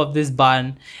the roof of this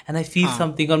barn, and I feel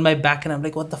something on my back, and I'm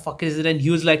like, what the fuck is it? And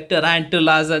huge like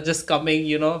tarantulas are just coming,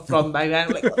 you know, from back.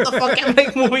 I'm like, what the fuck? I'm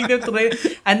like moving them through,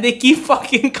 and they keep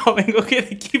fucking coming, okay?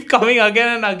 They keep coming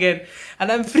again and again.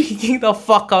 And I'm freaking the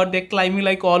fuck out. They're climbing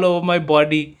like all over my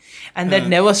body. And that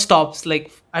never stops.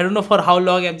 Like, I don't know for how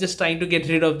long. I'm just trying to get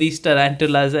rid of these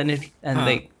tarantulas, and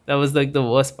like that was like the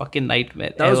worst fucking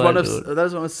nightmare. That was ever, dude. that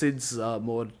was one of Sid's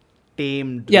more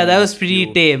tamed. Yeah, that was dreams.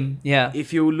 pretty tame. Yeah.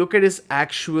 If you look at his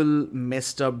actual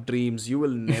messed up dreams, you will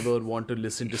never want to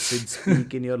listen to Sid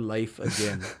speak in your life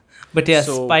again. But yeah,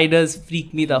 So- spiders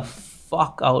freak me the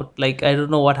fuck out. Like, I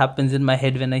don't know what happens in my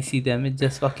head when I see them. It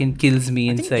just fucking kills me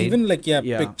I think inside. even like Yeah.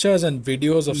 pictures and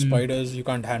videos of spiders, you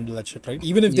can't handle that shit, right?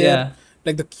 Even if they're Yeah.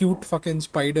 like the cute fucking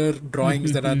spider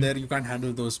drawings that are there, you can't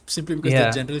handle those simply because Yeah.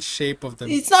 the general shape of them.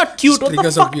 It's not cute. What the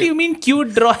triggers a fuck do weird- you mean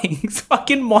cute drawings?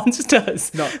 Fucking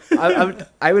monsters. No,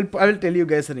 I will tell you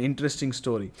guys an interesting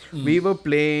story. We were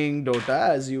playing Dota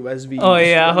as we. Oh,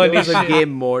 yeah, there holy was a shit.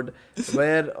 game mode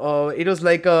where it was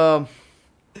like a.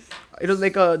 It was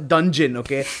like a dungeon,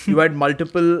 okay? You had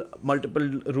multiple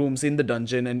rooms in the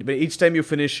dungeon, and each time you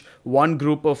finish one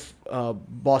group of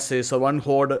bosses or one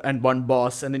horde and one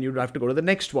boss, and then you'd have to go to the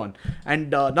next one. And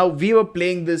now we were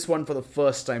playing this one for the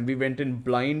first time. We went in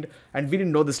blind, and we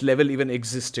didn't know this level even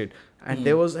existed. And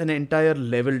there was an entire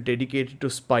level dedicated to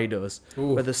spiders,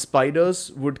 where the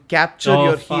spiders would capture Oh,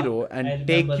 your fuck. hero I and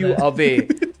take remember you that. away,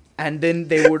 and then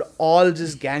they would all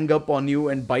just gang up on you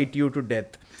and bite you to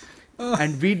death.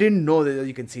 And we didn't know that.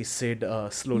 You can see Sid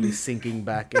slowly sinking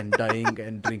back and dying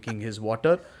and drinking his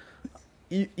water.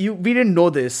 We didn't know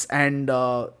this, and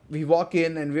we walk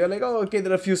in and we are like, oh, okay,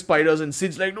 there are a few spiders, and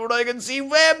Sid's like, dude, I can see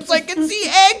webs, I can see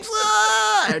eggs,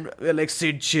 and we're like,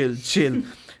 Sid, chill.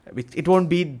 It won't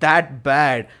be that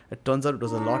bad. It turns out it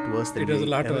was a lot worse than It was we a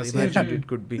lot ever worse. imagined it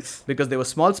could be, because there were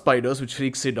small spiders which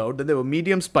freaked Sid out, then there were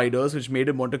medium spiders which made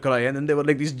him want to cry, and then there were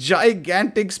like these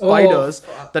gigantic spiders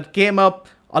that came up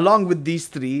along with these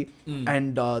three,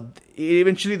 and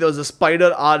eventually there was a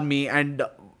spider army, and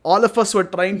all of us were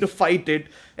trying to fight it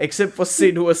except for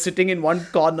Sid, who was sitting in one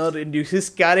corner, and his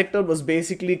character was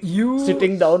basically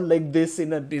sitting down like this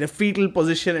in a fetal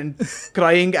position and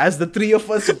crying as the three of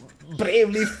us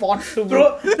bravely fought to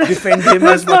defend him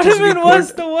as much Not as we even worse.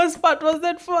 could. The worst part was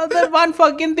that one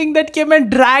fucking thing that came and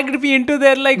dragged me into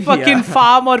their like fucking Yeah.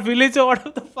 farm or village or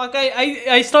whatever the fuck.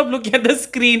 I stopped looking at the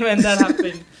screen when that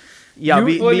happened. Yeah,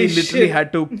 we Holy literally shit.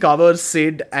 had to cover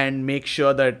Sid and make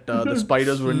sure that the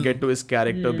spiders wouldn't get to his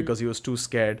character because he was too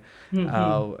scared.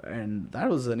 And that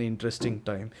was an interesting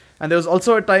time. And there was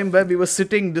also a time where we were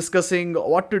sitting discussing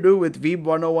what to do with Weeb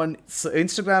 101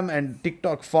 Instagram and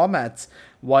TikTok formats.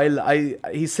 While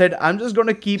he said, I'm just going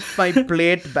to keep my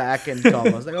plate back and come.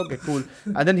 I was like, okay, cool.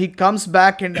 And then he comes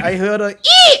back and I heard a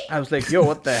ee! I was like, yo,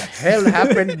 what the hell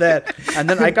happened there? And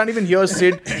then I can't even hear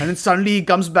Sid. And then suddenly he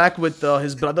comes back with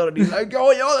his brother and he's like,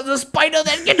 yo, there's a spider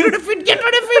there. Get rid of it. Get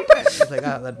rid of it. I was like,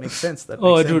 that makes sense. That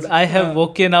Oh, makes dude, sense. I have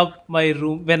woken up my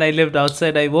room when I lived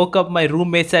outside. I woke up my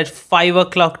roommates at 5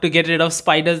 o'clock to get rid of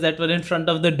spiders that were in front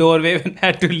of the doorway when I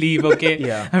had to leave. Okay,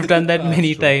 Yeah. I've done that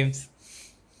many true. times.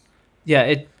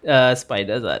 Yeah,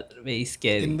 spiders are very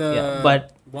scary. In the Yeah,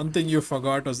 but one thing you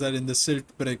forgot was that in the Silt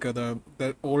Breaker,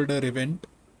 the older event,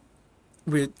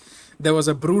 there was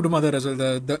a brood mother as well,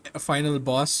 the final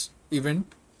boss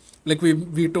event. Like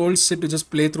we told Sid to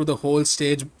just play through the whole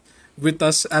stage with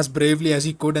us as bravely as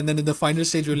he could, and then in the final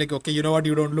stage we were like, okay, you know what,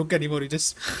 you don't look anymore, you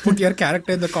just put your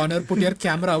character in the corner, put your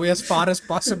camera away as far as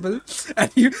possible,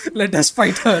 and you let us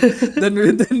fight her. then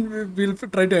we'll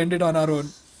try to end it on our own.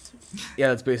 Yeah,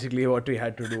 that's basically what we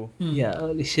had to do. yeah,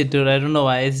 holy shit, dude. I don't know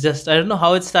why. It's just I don't know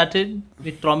how it started.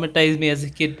 It traumatized me as a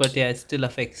kid, but yeah, it still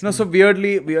affects No, me. so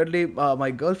weirdly,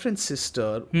 my girlfriend's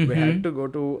sister, we had to go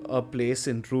to a place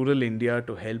in rural India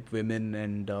to help women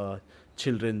and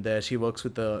children there. She works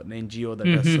with an NGO that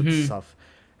does such stuff.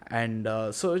 And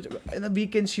so in the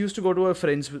weekends, she used to go to her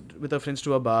friends with her friends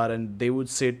to a bar, and they would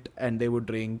sit and they would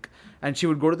drink. And she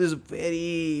would go to this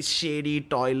very shady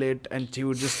toilet, and it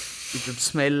would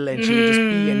smell, and she would just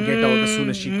pee and get out as soon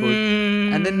as she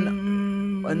could. And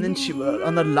then she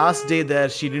on the last day there,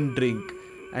 she didn't drink,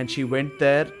 and she went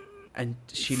there, and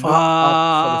she looked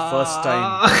up for the first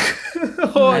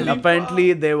time. And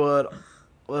apparently there were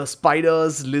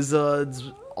spiders, lizards,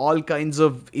 all kinds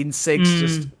of insects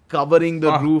just covering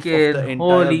the roof of the entire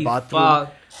holy bathroom.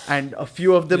 fuck. And a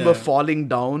few of them Yeah. were falling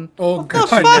down. Oh And god.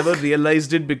 she never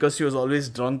realized it because she was always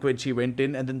drunk when she went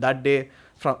in. And then that day,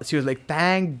 she was like,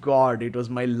 "Thank God, it was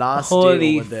my last Holy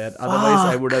day over there.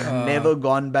 Otherwise, I would have never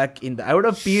gone back in. I would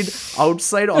have peed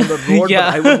outside on the road,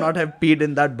 Yeah. but I would not have peed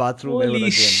in that bathroom ever Holy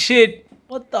again." shit!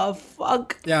 What the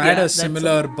fuck? Yeah, I had a that's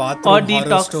similar Or bathroom horror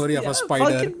detox. story of Yeah, a spider.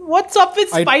 fucking- what's up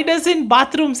with I- spiders in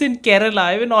bathrooms in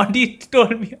Kerala? Even Audie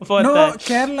told me about No, that.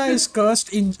 Kerala is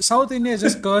cursed in South India is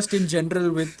just cursed in general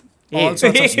with all sorts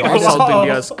of Hey, Your spiders. wow. South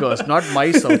India is cursed, not my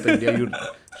South India. You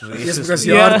racist. Yes, because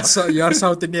Yeah. your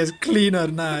South India is cleaner,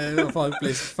 of all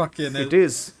places. Fucking hell. It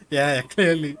is. Yeah,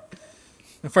 clearly.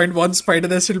 I find one spider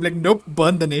that's still like, nope,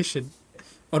 burn the nation.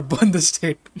 Or burn the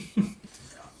state.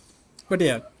 But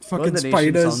yeah, fucking Burn the Nation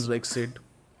spiders. sounds like Sid.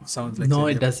 Sounds like No, Sid,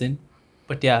 it yeah. doesn't.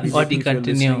 But yeah, BJP, Audie, if you're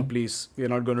continue. listening, please. We're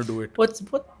not going to do it. What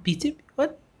BJP?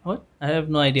 What? I have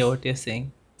no idea what you're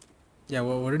saying. Yeah,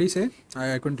 what did he say?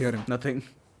 I couldn't hear him. Nothing.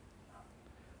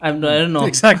 I don't know.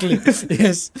 Exactly.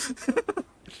 Yes.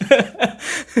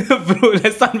 Bro,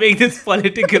 let's not make this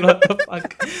political. What the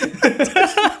fuck?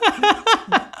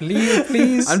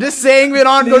 Please. I'm just saying we're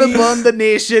not going to burn the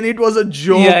nation. It was a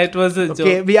joke. Yeah, it was a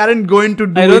Okay, joke. we aren't going to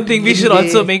do it. I don't think we should anyway.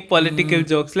 also make political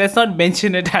jokes. Let's not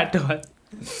mention it at all.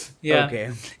 Yeah.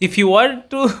 Okay. If you want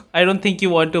to, I don't think you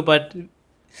want to, but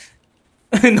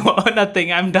no,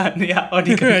 nothing. I'm done. Yeah,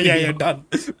 Audie, Yeah, continue. you're done.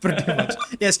 Pretty much.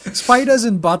 Yes, spiders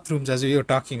in bathrooms, as we were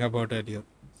talking about earlier.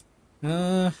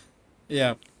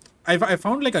 Yeah. I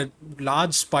found like a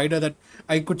large spider that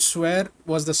I could swear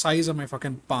was the size of my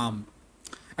fucking palm.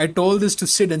 I told this to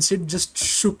Sid, and Sid just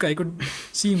shook. I could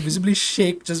see him visibly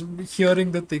shake just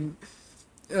hearing the thing.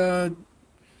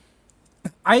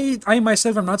 I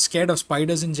myself am not scared of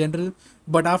spiders in general,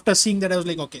 but after seeing that, I was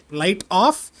like, okay, light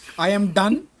off. I am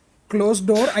done. Closed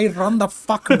door. I run the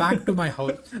fuck back to my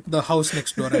house, the house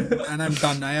next door, and I'm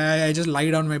done. I just lie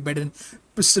down on my bed and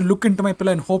just look into my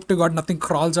pillow and hope to God nothing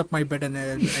crawls up my bed, and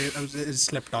I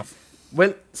slept off.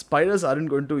 Well, spiders aren't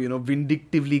going to,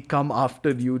 vindictively come after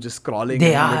you just crawling.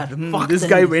 They and are. like, Fuck this them.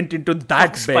 guy went into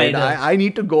that Fuck bed. spiders. I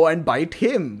need to go and bite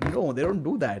him. No, they don't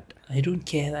do that. I don't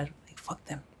care. Like, fuck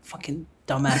them. Fucking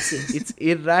dumbasses. It's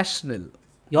irrational.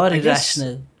 You're I guess-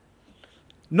 irrational.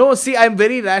 No, see, I'm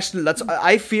very rational.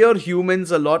 I fear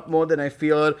humans a lot more than I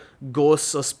fear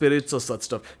ghosts or spirits or such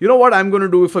stuff. You know what I'm going to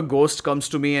do if a ghost comes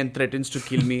to me and threatens to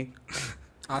kill me?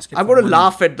 Ask it I'm for going to money.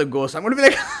 laugh at the ghost. I'm going to be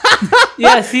like,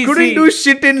 Yeah, see, couldn't see. do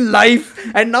shit in life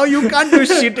and now you can't do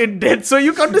shit in death, so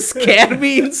you come to scare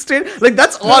me instead. Like,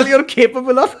 that's all you're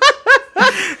capable of.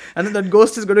 And then that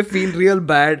ghost is going to feel real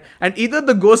bad, and either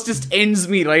the ghost just ends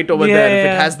me right over there if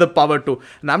it has the power to,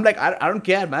 and I'm like, I don't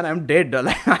care, man, I'm dead.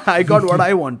 Like, I got what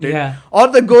I wanted. Or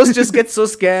the ghost just gets so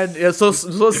scared, so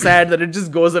sad that it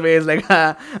just goes away. It's like,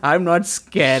 I'm not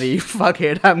scary, fuck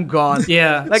it, I'm gone.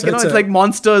 Like, so it's like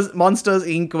Monsters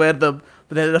Inc., where there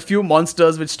are a few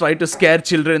monsters which try to scare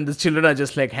children. The children are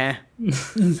just like,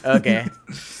 okay.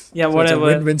 Yeah, so whatever.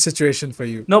 It's a win-win situation for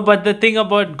you. No, but the thing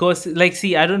about ghosts, like,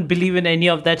 see, I don't believe in any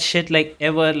of that shit, like,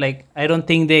 ever. Like, I don't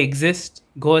think they exist.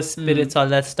 Ghosts, spirits, all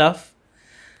that stuff.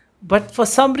 But for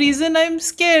some reason, I'm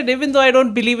scared, even though I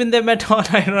don't believe in them at all.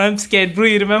 I'm scared. Bro,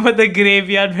 you remember the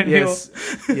graveyard when Yes.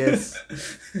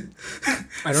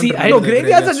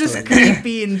 Graveyards are just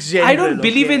creepy in general. I don't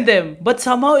believe in them, but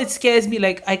somehow it scares me.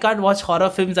 Like, I can't watch horror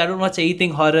films. I don't watch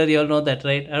anything horror. You all know that,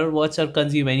 right? I don't watch or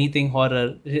consume anything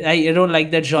horror. I don't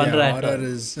like that genre at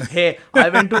all. Hey, I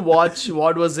went to watch,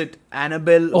 what was it?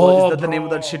 Annabelle? Is that the name of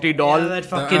that shitty doll? Yeah, that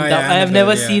fucking dumb. I have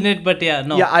never seen it, but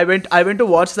no. Yeah, I went to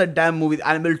watch that damn movie,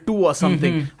 Annabelle 2 or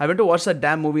something. I went to watch that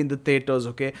damn movie in the theaters,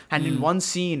 okay? And in one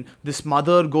scene, this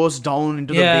mother goes down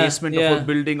into the basement of a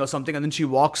building or something, and then she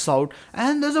walks out,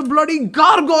 and there's a bloody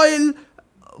gargoyle,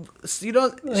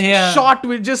 shot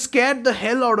which just scared the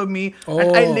hell out of me.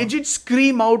 And I legit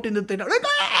scream out in the theater, like,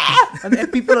 ah! And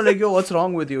then people are like, yo, what's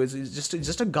wrong with you? It's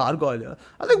just a gargoyle. Yeah?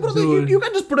 I'm like, brother, you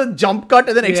can't just put a jump cut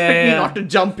and then expect me not to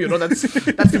jump.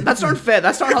 That's not fair.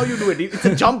 That's not how you do it. It's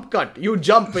a jump cut. You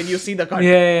jump when you see the cut.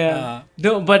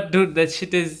 No, but dude, that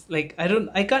shit is like,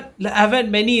 I've had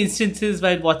many instances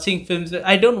while watching films.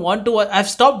 I don't want to watch. I've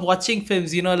stopped watching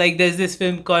films. Like, there's this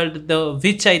film called The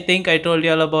Witch. I think I told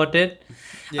you all about it.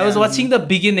 I was watching the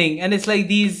beginning, and it's like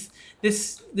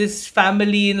this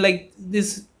family in like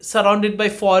this, surrounded by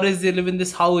forests. They live in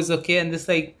this house, okay, and this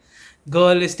like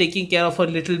girl is taking care of her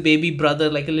little baby brother,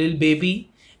 like a little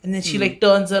baby, and then she like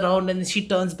turns around and then she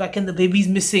turns back and the baby's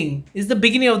missing. It's the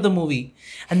beginning of the movie,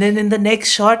 and then in the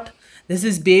next shot, there's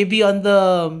this baby on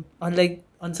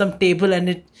some table,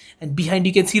 and behind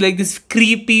you can see like this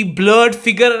creepy blurred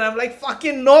figure, and I'm like,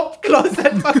 fucking nope, close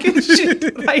that fucking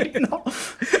shit right now.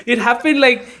 It happened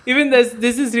like, even this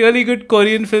is really good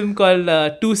Korean film called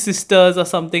Two Sisters or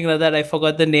something like that. I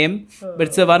forgot the name, but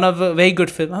it's one of a very good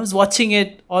film. I was watching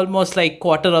it almost like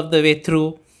quarter of the way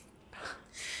through,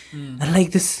 and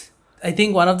like this, I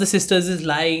think one of the sisters is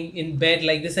lying in bed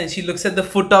like this, and she looks at the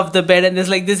foot of the bed, and there's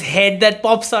like this head that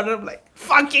pops out. And I'm like,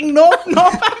 fucking nope, I'm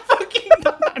fucking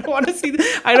done. I don't want to see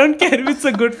this. I don't care if it's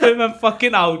a good film. I'm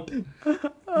fucking out.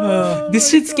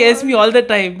 This shit scares me all the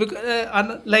time.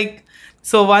 Because,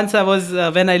 so once I was,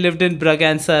 when I lived in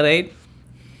Braganza, right?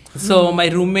 So my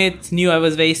roommates knew I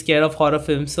was very scared of horror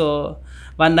films. So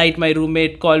one night my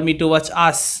roommate called me to watch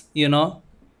Us, And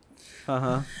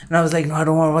I was like, no, I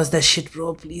don't want to watch that shit,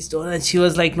 bro. Please don't. And she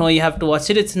was like, no, you have to watch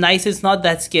it. It's nice. It's not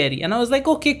that scary. And I was like,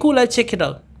 okay, cool. I'll check it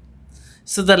out.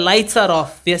 So the lights are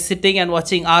off. We are sitting and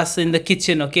watching Us in the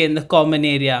kitchen, okay, in the common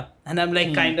area. And I'm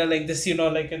like kind of like this,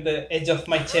 like at the edge of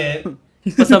my chair.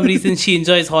 For some reason, she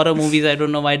enjoys horror movies. I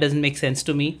don't know why. It doesn't make sense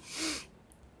to me.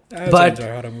 I enjoy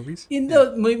horror movies. In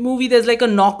the movie, there's like a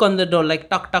knock on the door, like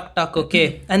tuck, tuck, tuck,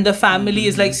 okay. And the family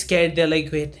is like scared. They're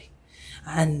like waiting.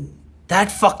 And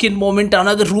that fucking moment,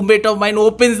 another roommate of mine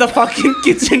opens the fucking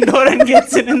kitchen door and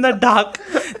gets in the dark.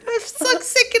 I'm so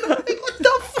sick. And I'm like, what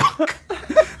the fuck?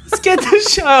 Scared the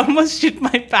shit. I almost shit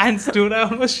my pants, dude. I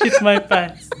hate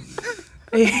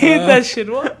that shit.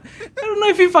 What? I don't know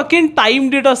if he fucking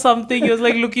timed it or something. He was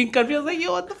like looking confused. I was like,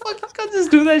 yo, what the fuck? You can't just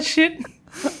do that shit.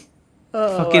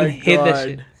 Fucking hate that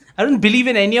shit. I don't believe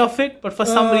in any of it, but for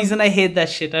some reason I hate that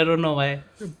shit. I don't know why.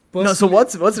 No, so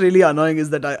what's really annoying is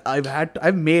that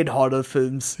I've made horror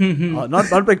films,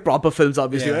 not like proper films,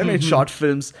 obviously. I made short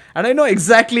films, and I know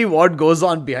exactly what goes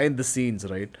on behind the scenes,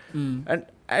 right?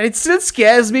 And it still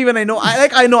scares me when I know.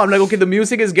 I'm like, okay, the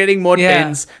music is getting more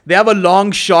tense. They have a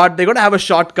long shot. They're gonna have a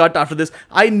shortcut after this.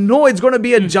 I know it's gonna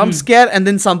be a jump scare and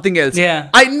then something else. Yeah,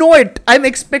 I know it. I'm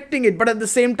expecting it, but at the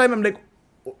same time, I'm like,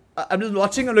 I'm just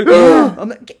watching. I'm like,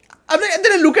 and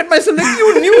then I look at myself like,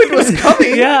 you knew it was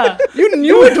coming. Yeah. You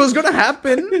knew it was going to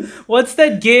happen. What's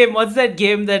that game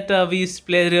that we used to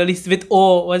play really with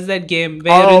O? What's that game?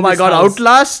 Oh my god,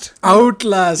 house?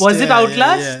 Outlast? Was it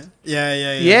Outlast?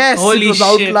 Yeah. Yes, holy it was shit.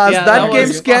 Outlast. Yeah, that game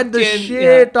scared the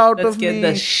shit out of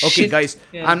me. Okay, guys,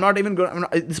 I'm not even going.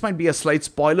 This might be a slight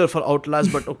spoiler for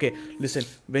Outlast, but okay, listen.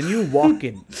 When you walk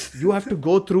in, you have to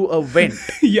go through a vent,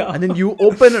 and then you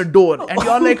open a door, and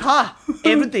you're like,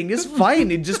 everything is fine.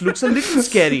 It just looks a little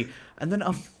scary, and then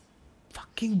a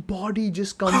fucking body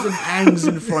just comes and hangs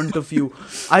in front of you.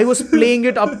 I was playing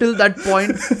it up till that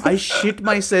point. I shit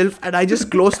myself and I just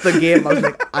closed the game. I was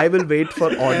like, I will wait for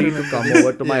Audie to come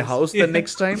over to my house the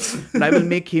next time and I will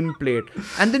make him play it.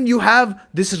 And then you have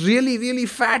this really, really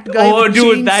fat guy with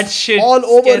dude, chains that shit all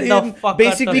over scared the him, fuck out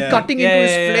basically of me. cutting into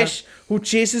his flesh, who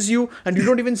chases you and you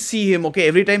don't even see him. Okay,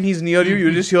 every time he's near you,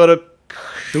 you just hear a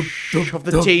of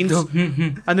the chains,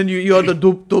 and then you hear the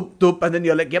doop doop doop, and then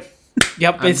you're like, yep,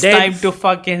 Yep, I'm it's dead. time to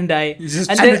fucking die.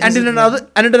 just- and in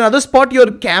another spot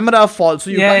your camera falls, so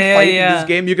you Yeah, can't yeah, fight in yeah. this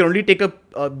game. You can only take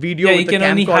a video Yeah, with you the can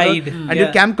only camcorder, hide. and Yeah.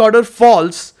 your camcorder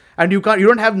falls, and you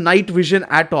don't have night vision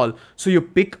at all. So you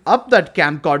pick up that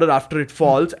camcorder after it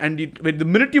falls, and the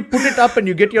minute you put it up and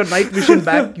you get your night vision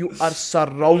back, you are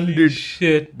surrounded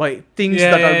Shit. by things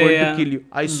Yeah, that are yeah, going yeah. to kill you.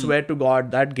 I swear to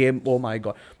God, that game, oh my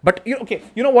God. But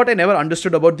you know what I never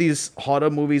understood about these horror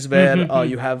movies where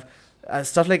you have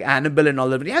stuff like Annabelle and all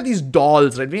that. When you have these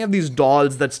dolls, right? When you have these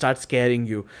dolls that start scaring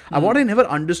you. What I never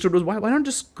understood was why not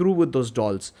just screw with those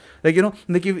dolls? Like,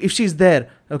 like if she's there,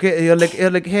 okay, you're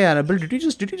like, hey Annabelle, did you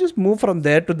just move from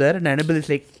there to there? And Annabelle is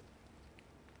like,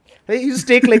 hey, you just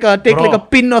take like a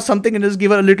pin or something and just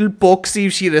give her a little poke, see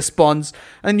if she responds,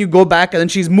 and you go back and then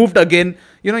she's moved again.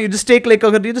 You just take like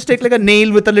a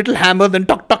nail with a little hammer, then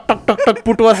tuck,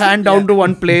 put her hand down to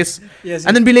one place, Yes,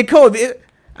 and then be like,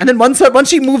 and then once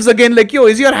she moves again, like,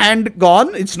 is your hand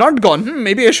gone? It's not gone.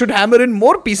 Maybe I should hammer in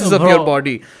more pieces of your Bro.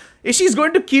 body. If she's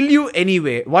going to kill you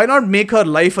anyway, why not make her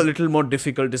life a little more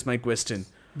difficult? Is my question.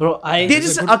 Bro, They That's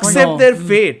just a good point. accept No. their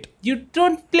fate. you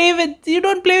don't play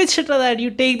with shit like that. You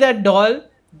take that doll,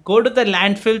 go to the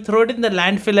landfill, throw it in the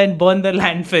landfill, and burn the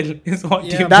landfill. Is what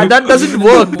Yeah, you but- do. That doesn't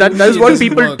work. That's It what doesn't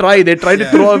people work. try. They try to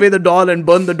Yeah. throw away the doll and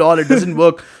burn the doll. It doesn't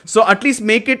work. So at least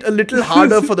make it a little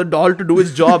harder for the doll to do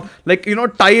its job. Like,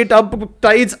 tie it up,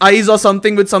 tie its eyes or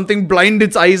something with something, blind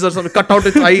its eyes or something, cut out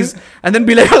its eyes, and then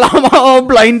be like, Lama, oh,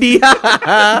 blindy.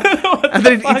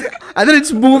 and then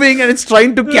it's moving and it's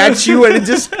trying to catch you and it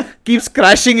just keeps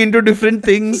crashing into different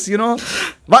things,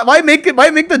 Why make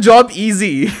the job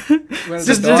easy? Well,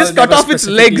 Just- the doll just cut never off its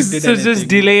specifically legs. did So just anything.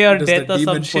 delay your It was death the or some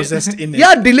demon shit. possessed in it.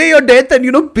 Yeah, delay your death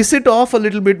and piss it off a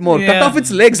little bit more. Cut Yeah. off its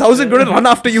legs. How is it going to run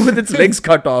after you with its legs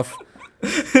cut off?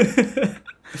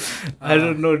 I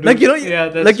don't know, dude. Like yeah,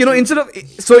 that's true. instead of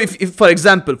if for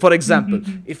example,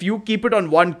 if you keep it on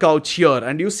one couch here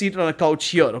and you see it on a couch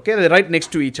here, okay, they're right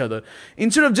next to each other.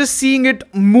 Instead of just seeing it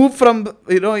move from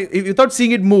without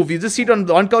seeing it move, you just see it on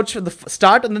one couch at the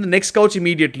start and then the next couch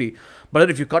immediately. But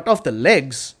if you cut off the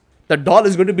legs, the doll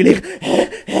is going to be like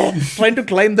trying to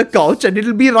climb the couch and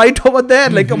it'll be right over there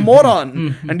like a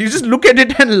moron, and you just look at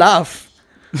it and laugh.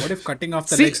 What if cutting off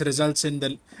the See- legs results in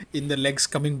the legs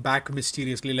coming back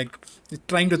mysteriously, like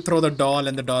trying to throw the doll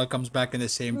and the doll comes back in the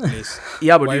same place?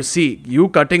 Yeah, but Why- you see, you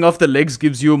cutting off the legs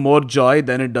gives you more joy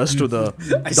than it does to the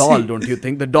doll, see. don't you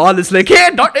think? The doll is like, hey,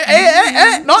 no,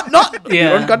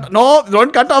 Yeah.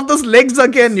 don't cut off those legs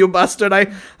again, you bastard.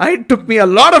 I took me a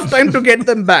lot of time to get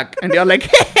them back, and you're like,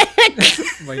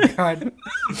 Oh my God!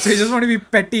 So you just want to be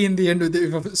petty in the end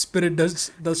if a spirit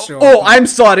does show oh, up.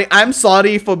 I'm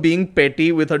sorry for being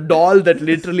petty with a doll that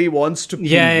literally wants to kill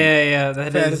Yeah, you. yeah.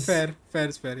 That is Fair,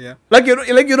 yeah. Like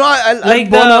I'll Like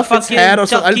burn the off its fucking hair or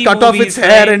something. I'll Chucky cut off its movies,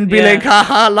 hair right? and be Yeah. like,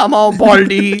 haha, lama,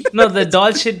 baldy. No, the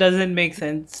doll shit doesn't make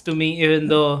sense to me, even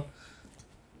though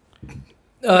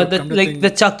Come to think- the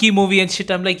Chucky movie and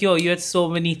shit. I'm like, yo, you had so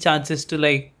many chances to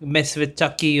like mess with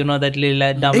Chucky, that little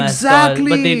dumbass Exactly.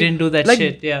 doll, but they didn't do that Like-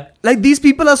 shit. Yeah, Like, these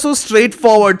people are so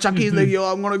straightforward. Chucky's like, yo,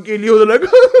 I'm gonna kill you. They're like,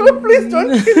 please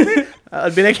don't kill me.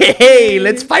 I'll be like, hey,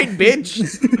 let's fight, bitch.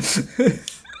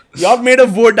 You're made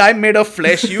of wood, I'm made of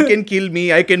flesh. You can kill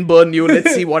me, I can burn you.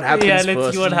 Let's see what happens yeah. Let's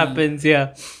first. see what happens.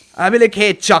 Yeah, I'll be like,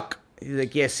 hey, Chuck. He's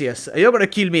like, yes. You're gonna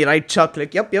kill me, right, Chuck?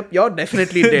 Like, yep, you're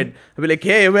definitely dead. I'll be like,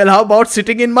 hey, well, how about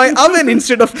sitting in my oven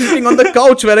instead of sitting on the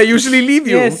couch where I usually leave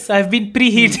you? yes, I've been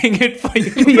preheating it for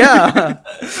you. Yeah.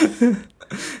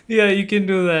 Yeah, you can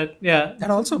do that. Yeah,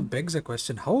 That also begs a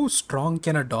question: how strong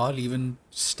can a doll even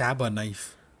stab a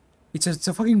knife? It's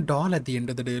a fucking doll at the end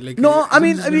of the day. Like No, I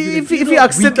mean, if you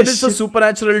accept that it's a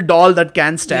supernatural doll that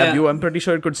can stab Yeah. you, I'm pretty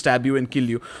sure it could stab you and kill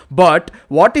you. But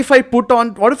what if I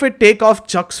take off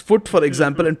Chuck's foot, for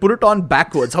example, and put it on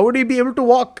backwards? How would he be able to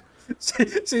walk?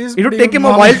 It would take him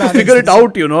a while to figure it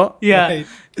out, yeah. Right.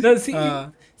 No,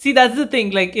 see, that's the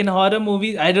thing. Like in horror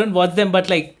movies, I don't watch them, but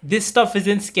like this stuff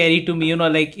isn't scary to me.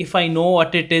 Like if I know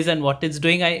what it is and what it's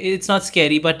doing, it's not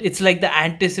scary. But it's like the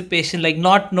anticipation, like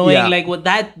not knowing, Yeah. like what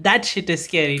that shit is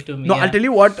scary to me. No, yeah. I'll tell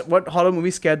you what horror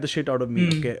movie scared the shit out of me.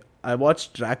 Okay, I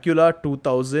watched Dracula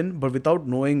 2000, but without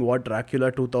knowing what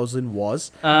Dracula 2000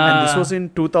 was, and this was in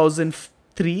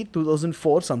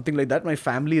 2004, something like that. My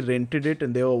family rented it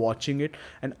and they were watching it,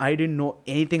 and I didn't know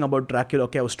anything about Dracula.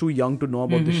 Okay, I was too young to know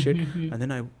about this shit. And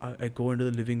then I go into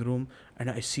the living room and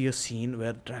I see a scene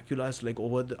where Dracula is like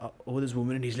over this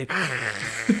woman, and he's like,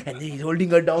 and then he's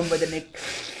holding her down by the neck,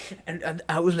 and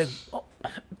I was like, oh.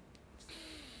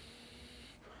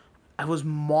 I was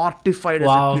mortified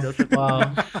Wow. as a kid.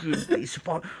 Wow. I was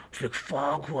like,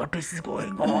 fuck, what is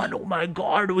going on? Oh my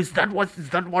god, is that what is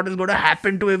going to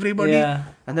happen to everybody? Yeah.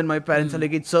 And then my parents are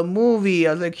like, it's a movie.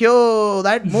 I was like, yo,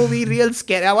 that movie real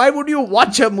scary. Why would you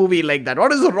watch a movie like that?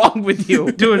 What is wrong with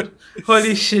you? Dude,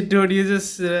 holy shit, dude. You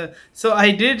just. So I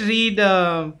did read.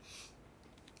 I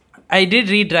did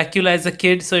read Dracula as a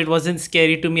kid, so it wasn't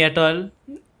scary to me at all.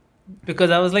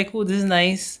 Because I was like, oh, this is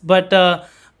nice. But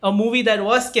a movie that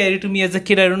was scary to me as a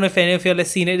kid, I don't know if any of you all have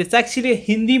seen it. It's actually a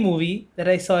Hindi movie that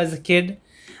I saw as a kid.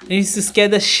 It used to scare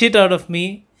the shit out of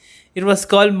me. It was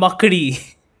called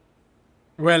Makdi.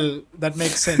 Well, that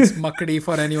makes sense. Makdi,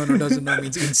 for anyone who doesn't know,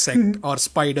 means insect or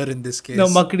spider in this case. No,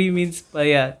 Makdi means,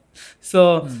 yeah.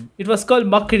 So it was called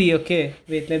Makdi, okay.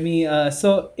 Wait, let me,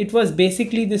 so it was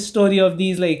basically the story of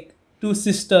these like two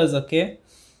sisters, okay.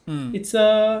 It's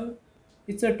a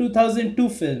 2002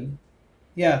 film.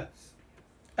 Yeah.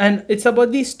 And it's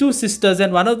about these two sisters,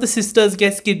 and one of the sisters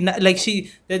gets kidnapped. Like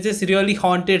there's this really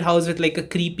haunted house with like a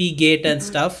creepy gate and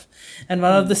stuff. And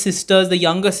one of the sisters, the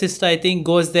younger sister, I think,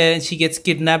 goes there and she gets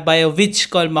kidnapped by a witch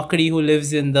called Makdi who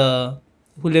lives in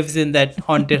that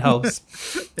haunted house.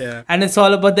 Yeah. And it's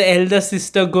all about the elder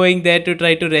sister going there to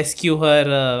try to rescue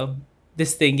her,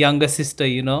 younger sister,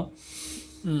 you know.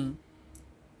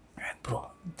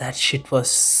 Bro, that shit was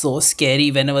so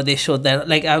scary whenever they showed that.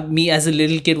 Like me as a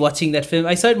little kid watching that film,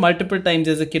 I saw it multiple times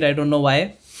as a kid. I don't know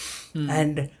why.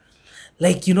 And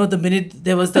like, you know, the minute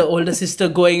there was the older sister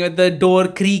going with the door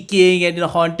creaking and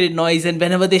haunted noise, and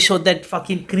whenever they showed that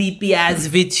fucking creepy ass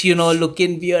witch, you know,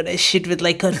 looking weird as shit with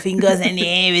like her fingers and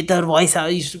with her voice, I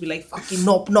used to be like, fucking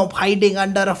nope, hiding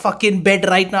under a fucking bed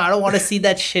right now. I don't want to see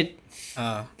that shit.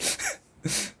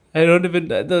 I don't even.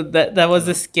 That was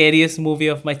the scariest movie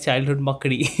of my childhood,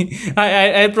 Makdi.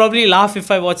 I'll probably laugh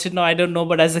if I watch it now. I don't know,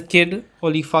 but as a kid,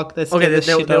 holy fuck, that's Okay, the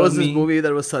shit there out was of this me. movie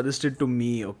that was suggested to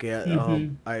me, okay,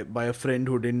 by a friend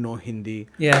who didn't know Hindi.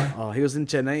 Yeah. He was in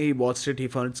Chennai, he watched it, he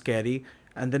found it scary.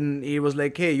 And then he was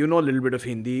like, hey, you know a little bit of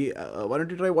Hindi. Why don't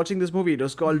you try watching this movie? It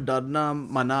was called Darna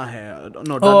Mana Hai.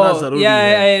 No, Darna Zaruri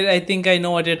Hai. I think I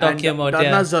know what you're talking about. Darna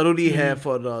Yeah. Zaruri Hai,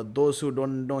 for those who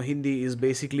don't know Hindi, is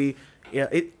basically,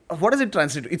 what does it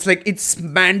translate to? It's like, it's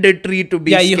mandatory to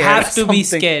be Yeah, scared. you have to be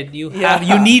something. scared.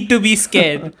 You need to be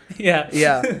scared. Yeah.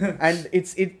 Yeah, and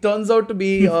it turns out to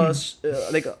be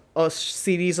like a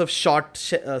series of short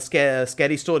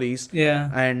scary stories. Yeah.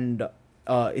 And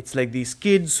it's like these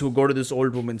kids who go to this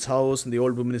old woman's house, and the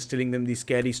old woman is telling them these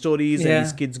scary stories, Yeah. and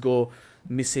these kids go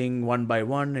missing one by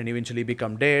one and eventually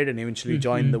become dead and eventually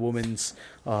join the woman's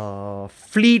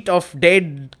fleet of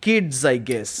dead kids, I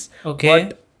guess. Okay.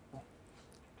 But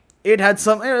it had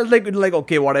some, it was like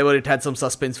okay, whatever. It had some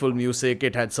suspenseful music.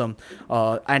 It had some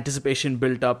anticipation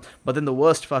built up. But then the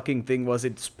worst fucking thing was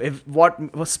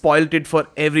what was spoiled it for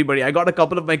everybody. I got a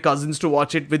couple of my cousins to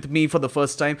watch it with me for the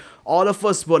first time. All of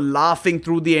us were laughing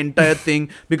through the entire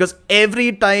thing because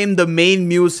every time the main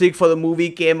music for the movie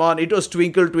came on, it was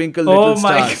Twinkle Twinkle Little Oh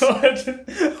my Stars. god.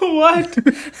 What?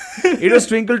 It was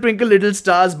Twinkle Twinkle Little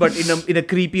Stars, but in a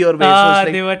creepier way. So it's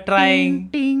like, They were trying.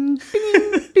 Ding, ding,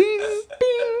 ding, ding,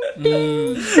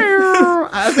 ding.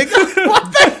 I was like, what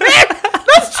the heck?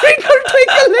 That's Twinkle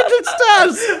Twinkle Little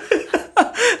Stars.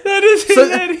 That is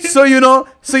hilarious. So you know,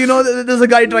 there's a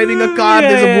guy driving a car.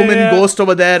 There's a woman ghost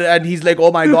over there, and he's like,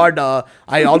 "Oh my god,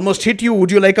 I almost hit you. Would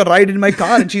you like a ride in my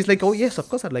car?" And she's like, "Oh yes, of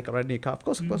course I'd like a ride in your car. Of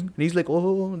course." And he's like,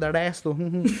 "Oh, that ass though."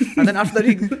 And then after that,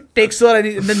 he takes her,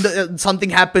 and then something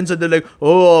happens, and they're like,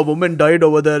 "Oh, a woman died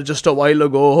over there just a while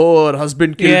ago. Oh, her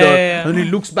husband killed her." Yeah. And then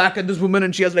he looks back at this woman,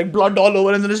 and she has like blood all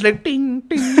over, and then it's like, "Ting,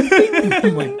 ting, ting, ting, ting, ting,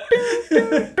 ting."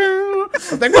 I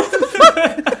was like, what the fuck?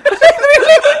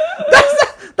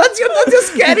 That's your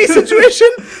scary situation.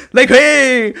 Like,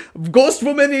 hey, ghost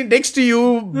woman next to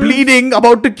you, bleeding,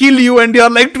 about to kill you, and you're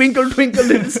like, twinkle, twinkle,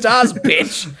 little stars,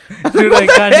 bitch. Dude, I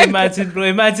can't imagine, bro.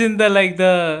 Imagine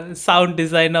the sound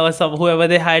designer or whoever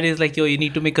they hired is like, yo, you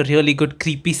need to make a really good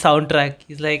creepy soundtrack.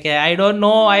 He's like, I don't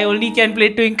know. I only can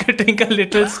play Twinkle Twinkle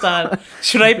Little Star.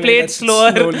 Should I play it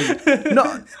slower?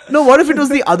 No, what if it was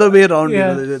the other way around?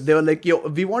 Yeah. You know, they were like, yo,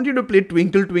 we want you to play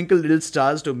Twinkle, Twinkle, Little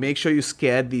Stars to make sure you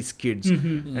scare these kids.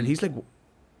 And he's like,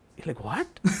 what?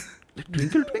 Like,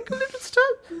 Twinkle, Twinkle, Little Star?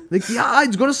 Like, yeah,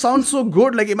 it's going to sound so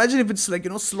good. Like, imagine if it's like,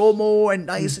 slow-mo and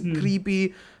nice and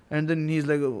creepy. And then he's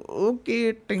like,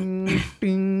 okay, ting,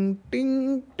 ting,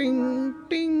 ting, ting,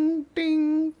 ting,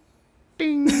 ting,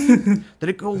 ting. They're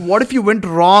like, oh, what if you went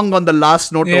wrong on the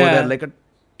last note over Yeah. there? Like a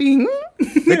ting?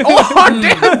 Like, oh,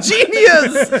 damn,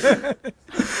 genius!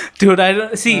 Dude, I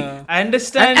don't see. I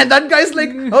understand. And that guy's like,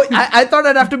 oh, I thought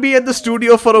I'd have to be at the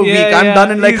studio for a Yeah, week. I'm yeah,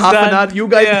 done in like he's half an done. hour. You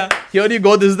guys, Yeah. here you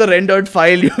go. This is the rendered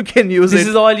file. You can use This it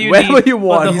is all you wherever need you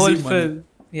want. for the whole Easy money. film.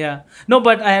 Yeah. No,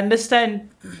 but I understand,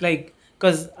 like,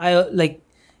 because I like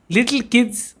little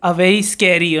kids are very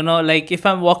scary, you know. Like, if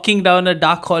I'm walking down a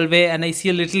dark hallway and I see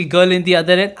a little girl in the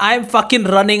other end, I'm fucking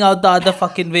running out the other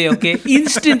fucking way, okay?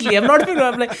 Instantly. I'm not even,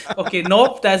 I'm like, okay,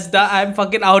 nope, I'm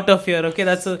fucking out of here,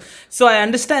 okay? So I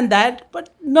understand that, but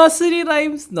nursery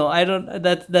rhymes, no, I don't,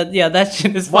 that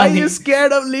shit is Why are funny. you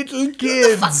scared of little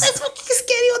kids? That's fucking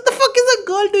scary. What the fuck is a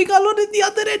girl doing alone in the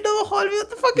other end of a hallway? What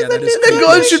the fuck Yeah, is that that is little The creepy girl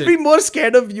girl as should shit. be more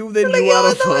scared of you than like, you are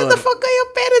yeah, of what the her. fuck are your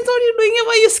parents? What are you doing here?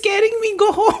 Why are you scaring me?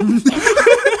 Go home.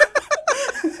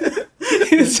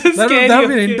 It's just That scary. would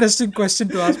be an okay? interesting question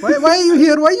to ask. Why are you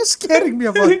here? Why are you scaring me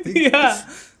about things? Yeah.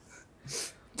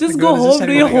 Just The go girl is just home,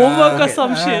 do like, your homework or okay.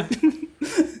 some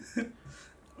shit.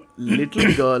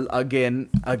 Little girl again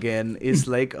is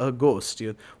like a ghost.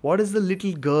 What is the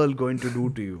little girl going to do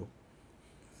to you?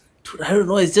 Dude, I don't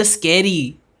know. It's just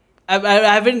scary. I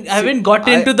haven't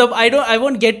gotten to the. I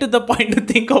won't get to the point to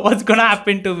think of what's gonna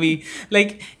happen to me.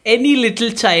 Like any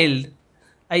little child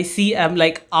I see, I'm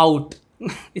like out.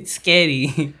 It's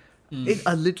scary.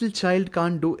 A little child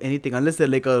can't do anything unless they're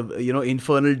like a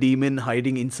infernal demon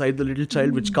hiding inside the little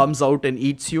child which comes out and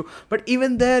eats you. But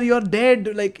even there, you're dead.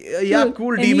 Like Dude,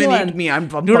 cool, demon, anyone. eat me. I'm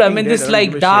Dude, fucking I'm in dead. this I don't like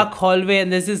give a dark shit. hallway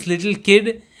and there's this little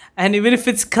kid. And even if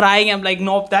it's crying, I'm like,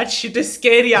 nope, that shit is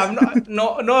scary. I'm not,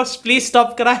 no, please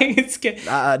stop crying. It's scary.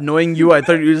 Knowing you, I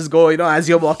thought you just go, as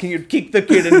you're walking, you'd kick the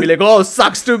kid and be like, oh,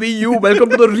 sucks to be you. Welcome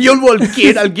to the real world,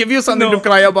 kid. I'll give you something to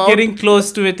cry about. Getting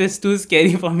close to it is too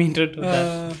scary for me to do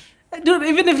that. Dude,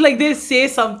 even if like they say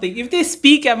something, if they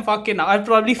speak, I'm fucking out. I'll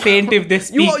probably faint if they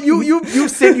speak. You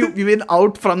said you've been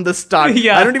out from the start.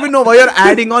 Yeah. I don't even know why you're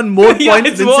adding on more Yeah,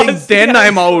 points it's than worse. saying then Yeah,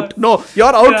 I'm it's out. worse. No,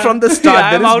 you're out Yeah. from the start. Yeah,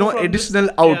 There I'm is out no from the additional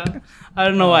start. out. Yeah. I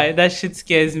don't know why. That shit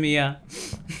scares me, yeah.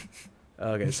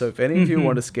 Okay, so if any of you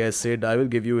want to scare Sid, I will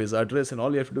give you his address, and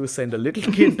all you have to do is send a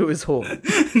little kid to his home.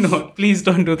 No, please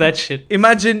don't do that shit.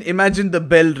 Imagine the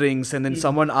bell rings, and then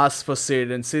someone asks for Sid,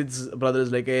 and Sid's brother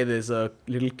is like, "Hey, there's a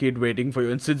little kid waiting for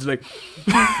you," and Sid's like,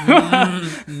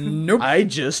 Nope. "I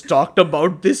just talked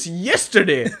about this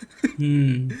yesterday."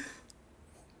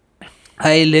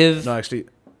 I live. No, actually,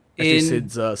 In-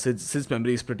 Sid's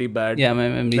memory is pretty bad. Yeah, my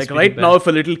memory is Like pretty right bad. now, if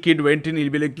a little kid went in, he'll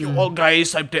be like, "Oh,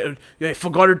 guys, I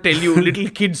forgot to tell you, little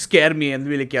kids scare me." And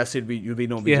we'll be like, "Yeah, Sid, we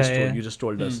know, Yeah. you just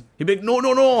told us." He'll be like,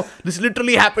 "No, this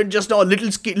literally happened just now.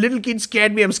 Little kid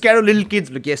scared me. I'm scared of little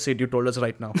kids." Like, "Yes, Sid, you told us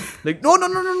right now." Like, "No,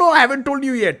 I haven't told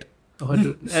you yet." Oh,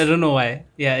 dude, I don't know why.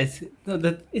 Yeah,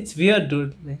 it's weird,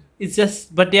 dude. It's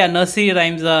just, but yeah, nursery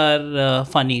rhymes are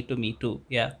funny to me too.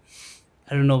 Yeah,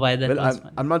 I don't know why that Well, was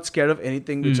funny. I'm not scared of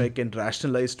anything which I can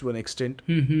rationalize to an extent.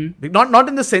 Like, not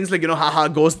in the sense like, haha,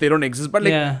 ghosts, they don't exist. But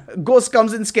like, Yeah. ghost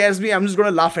comes and scares me, I'm just going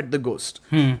to laugh at the ghost.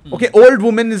 Okay, old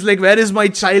woman is like, where is my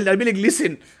child? I'll be like,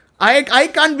 listen, I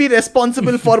can't be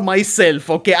responsible for myself,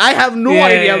 okay? I have no Yeah,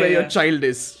 idea yeah, where your yeah. child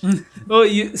is. Oh,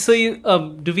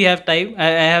 do we have time? I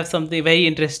have something very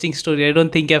interesting story. I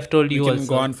don't think I've told you You can also.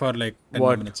 go on for like 10 more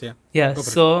What? minutes, yeah. Yeah, Go for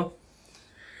it. so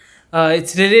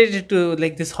it's related to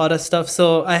like this horror stuff.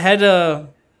 So I had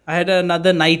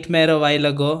another nightmare a while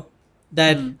ago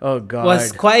that Oh, God.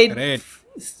 was quite Great.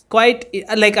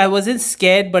 like I wasn't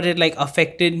scared, but it like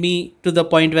affected me to the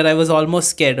point where I was almost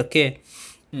scared. Okay.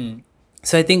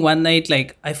 So I think one night,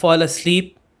 like I fall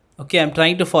asleep. Okay, I'm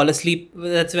trying to fall asleep.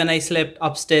 That's when I slept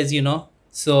upstairs,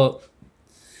 So,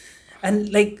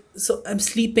 and like, so I'm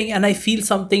sleeping and I feel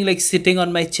something like sitting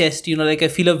on my chest, like I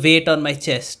feel a weight on my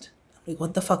chest. I'm like,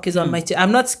 what the fuck is on my chest?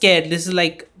 I'm not scared. This is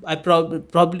like, I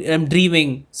probably, I'm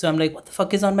dreaming. So I'm like, what the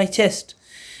fuck is on my chest?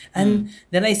 And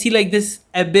then I see like this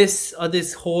abyss or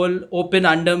this hole open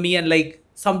under me and like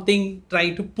something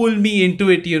trying to pull me into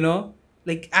it,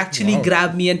 like actually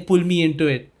grab me and pull me into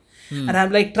it. And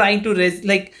I'm like trying to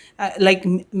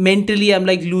mentally I'm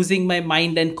like losing my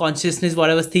mind and consciousness, what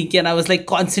I was thinking. And I was like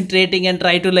concentrating and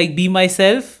trying to like be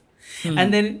myself.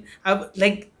 And then I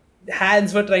like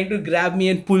hands were trying to grab me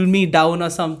and pull me down or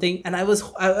something. And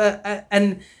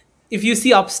and if you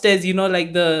see upstairs,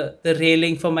 like the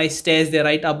railing for my stairs, they're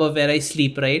right above where I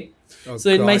sleep, right? Oh, So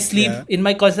in my God, sleep, yeah. in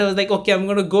my conscious, I was like, okay, I'm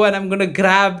gonna go and I'm gonna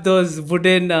grab those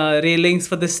wooden railings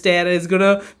for the stair. It's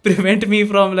gonna prevent me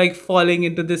from like falling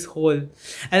into this hole.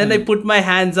 And then I put my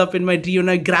hands up in my dream and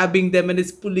I'm grabbing them and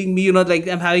it's pulling me. Like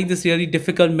I'm having this really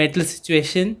difficult mental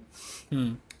situation.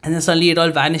 And then suddenly it all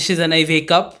vanishes and I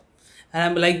wake up. And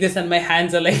I'm like this, and my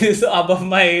hands are like this above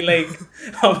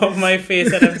my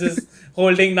face, and I'm just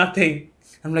holding nothing.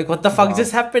 I'm like, what the fuck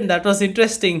just happened? That was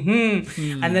interesting.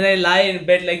 And then I lie in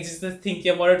bed, like just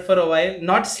thinking about it for a while,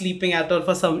 not sleeping at all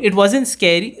for some. It wasn't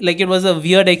scary, like it was a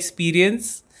weird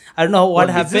experience. I don't know what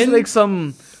happened. Is this like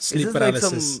some Sleep is this like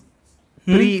paralysis.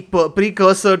 some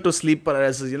precursor to sleep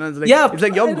paralysis? It's like, Yeah, it's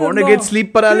like I you're don't going to know. get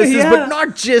sleep paralysis, Yeah. but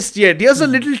not just yet. Here's a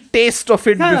little taste of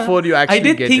it Yeah. before you actually I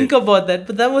did get think it. about that,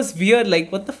 but that was weird.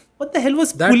 Like, what the hell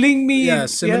was That- pulling me? Yeah,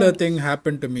 similar Yeah. thing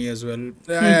happened to me as well.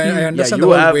 I understand you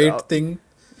the whole have, weight thing.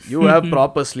 You have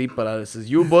proper sleep paralysis.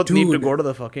 You both need to Dude. go to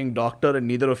the fucking doctor, and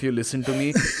neither of you listen to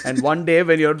me. And one day,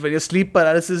 when your sleep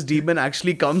paralysis demon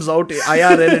actually comes out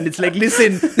IRL, and it's like,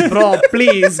 listen, bro,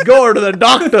 please go to the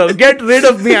doctor. Get rid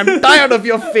of me. I'm tired of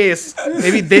your face.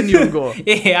 Maybe then you'll go.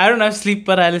 Hey, I don't have sleep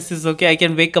paralysis. Okay, I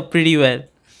can wake up pretty well.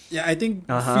 Yeah, I think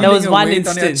Uh-huh. That was feeling a one weight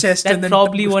on your instance. chest That and then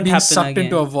probably won't being happen sucked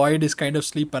into again. a void is kind of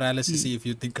sleep paralysis if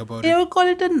you think about You it. ever call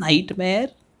it a nightmare?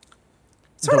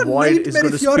 It's not The a void is nightmare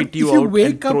going to if you're- spit you if you out and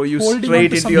wake up throw you holding straight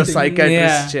onto into your something.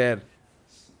 psychiatrist's Yeah. chair.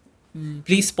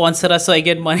 Please sponsor us so I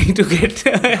get money to get.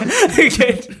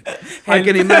 I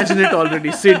can imagine it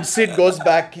already. Sid goes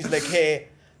back. He's like, hey,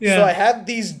 so Yeah. I have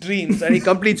these dreams. And he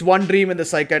completes one dream, and the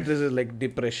psychiatrist is like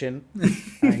depression,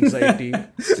 anxiety,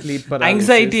 sleep paralysis.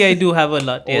 Anxiety, I do have a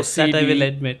lot. Yes, that I OCD. will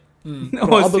admit.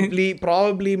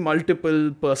 Probably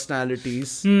multiple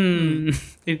personalities.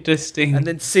 Interesting. And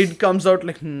then Sid comes out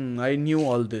like, I knew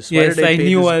all this. Yes, I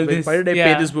knew all Why this. did I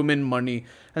Yeah. pay this woman money?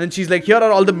 And then she's like, here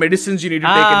are all the medicines you need to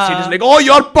take. And Sid Ah. is like, oh,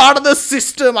 you're part of the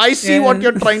system. I see Yeah. what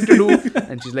you're trying to do.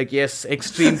 And she's like, yes,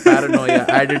 extreme paranoia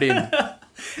added in.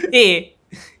 Hey,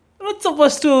 I'm not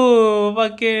supposed to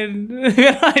fucking.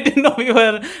 I didn't know we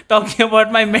were talking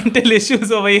about my mental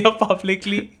issues over here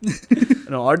publicly.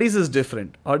 No, Audis is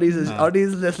different. Audis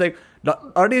is just like,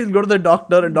 Audis will go to the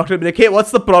doctor and doctor will be like, hey,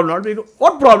 what's the problem? Audis will go,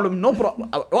 what problem? No problem.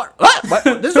 What?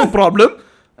 There's no problem.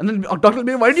 And then doctor will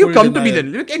be like, why did you Full come to me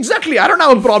denial. then? Like, exactly, I don't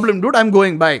have a problem, dude. I'm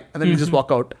going, bye. And then he'll just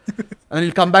walk out. And then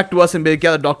he'll come back to us and be like,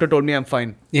 yeah, the doctor told me I'm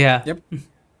fine. Yeah. Yep.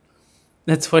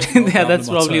 That's what. No Yeah, that's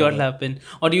problem probably what whatsoever. happened.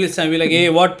 Or you will say, be like, hey,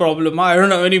 what problem? I don't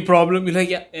have any problem. You're like,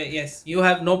 yeah, yes, you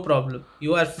have no problem.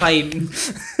 You are fine.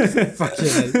 Fucking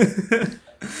hell.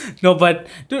 No, but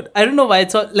dude, I don't know why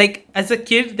it's all like as a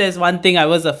kid. There's one thing I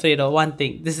was afraid of. One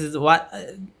thing. This is what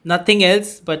nothing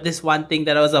else, but this one thing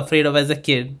that I was afraid of as a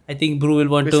kid. I think Brew will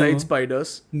want Besides to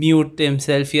spiders. mute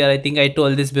himself here. I think I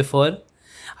told this before.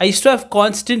 I used to have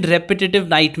constant repetitive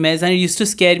nightmares, and it used to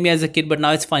scare me as a kid. But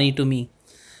now it's funny to me.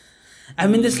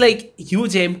 I'm in this like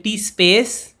huge empty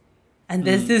space, and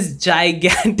there's this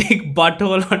gigantic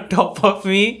butthole on top of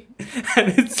me. And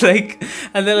it's like,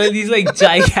 and there are these like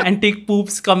gigantic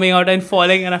poops coming out and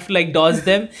falling, and I have to like dodge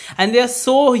them. And they are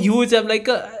so huge. I'm like,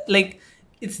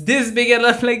 it's this big, and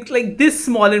I'm like this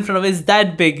small in front of it. It's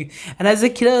that big. And as a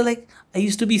kid, I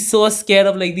used to be so scared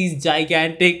of like these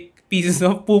gigantic pieces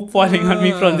of poop falling on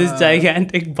me from this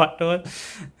gigantic butthole.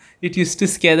 It used to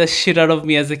scare the shit out of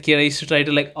me as a kid. I used to try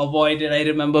to like avoid it. I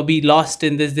remember be lost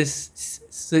in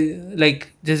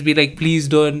like just be like, please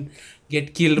don't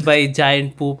get killed by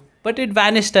giant poop. But it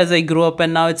vanished as I grew up,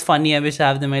 and now it's funny. I wish I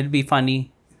have them. It'll be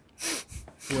funny.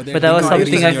 But that was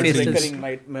something I faced. Recurring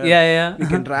nightmare. Yeah. We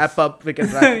can wrap up. We can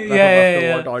wrap up Yeah.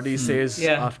 after what Audie says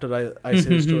Yeah. after I say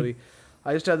the story.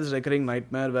 I used to have this recurring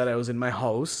nightmare where I was in my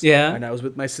house and I was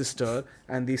with my sister,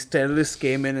 and these terrorists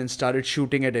came in and started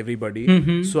shooting at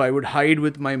everybody. So I would hide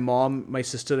with my mom, my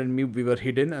sister and me. We were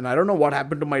hidden, and I don't know what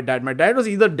happened to my dad. My dad was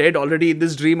either dead already in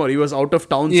this dream, or he was out of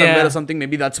town somewhere or something.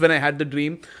 Maybe that's when I had the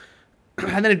dream.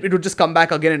 And then it would just come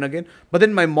back again and again. But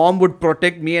then my mom would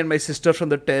protect me and my sister from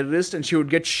the terrorist, and she would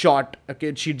get shot.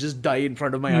 Okay, she'd just die in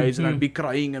front of my eyes, and I'd be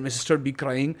crying, and my sister would be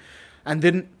crying. And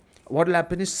then what will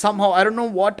happen is somehow, I don't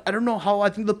know how, I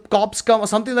think the cops come or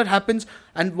something that happens,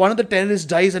 and one of the terrorists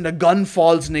dies and a gun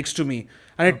falls next to me.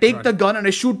 And I take the gun and I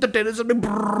shoot the terrorist, and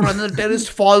the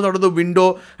terrorist falls out of the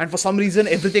window, and for some reason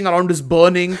everything around is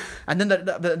burning, and then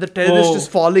the terrorist is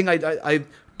falling. I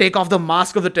take off the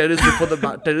mask of the terrorist before the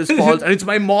terrorist falls, and it's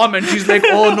my mom, and she's like,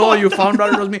 oh no, you found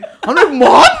out it was me. I'm like,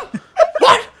 mom?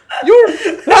 What?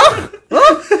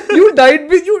 You died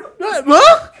with you?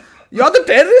 Huh? you're the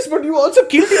terrorist, but you also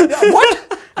killed him.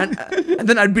 What? And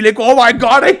then I'd be like, oh my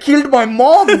god, I killed my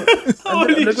mom. And then I'm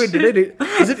like, wait,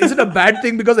 is it a bad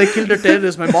thing because I killed a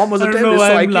terrorist? My mom was a I don't know terrorist, why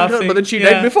so I I'm killed her, laughing. but then she Yeah.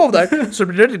 died before that. So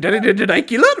did I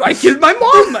kill her? I killed my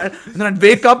mom. And then I'd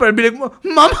wake up and I'd be like, Mom,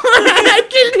 I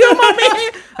killed your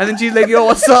mommy. And then she's like, yo,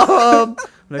 what's up?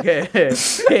 I'm like,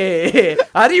 hey,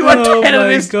 are you a Oh my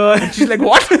terrorist? God. And she's like,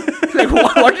 what? Like,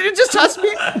 what did you just ask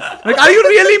me? Like, are you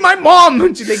really my mom?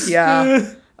 And she's like,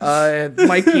 yeah.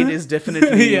 My kid is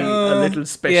definitely Yeah. a little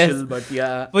special, Yes. but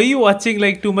yeah. Were you watching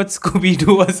like too much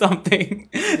Scooby-Doo or something?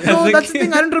 No, As a that's the kid?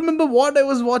 thing. I don't remember what I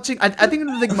was watching. I think it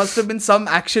was like must have been some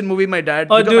action movie. My dad,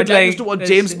 Oh, because my dude, dad used to like, watch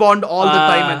James Bond all the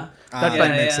time. And that that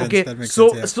time, makes sense. okay. That makes So,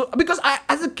 sense, yeah. so because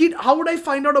as a kid, how would I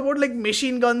find out about like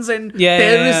machine guns and Yeah,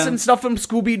 terrorists yeah. and stuff from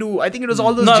Scooby Doo? I think it was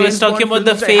all those No, I James was talking Bond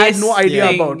about the films I face had no idea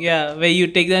thing. about. Yeah, where you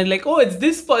take that like, oh, it's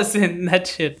this person. That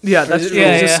shit. Yeah, that's You're true.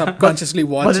 Yeah, just yeah. subconsciously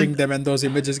watching it- them, and those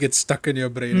images get stuck in your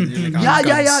brain. And you're like,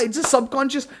 Yeah. It's a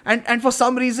subconscious, and for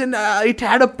some reason, it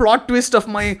had a plot twist of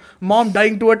my mom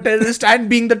dying to a terrorist and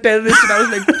being the terrorist, and I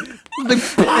was like,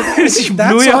 She blew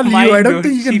That's your all you. mind, I don't dude.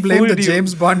 think you She can blame the fooled you.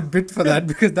 James Bond bit for that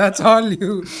because that's all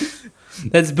you.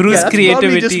 That's Bruce yeah, that's creativity.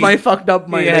 probably just my fucked up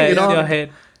mind. Yeah, like, you it's know, your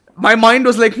head. my mind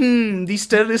was like, these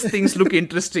terrorist things look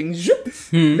interesting.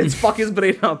 Zhup. Let's fuck his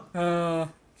brain up.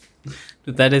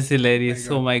 Dude, that is hilarious.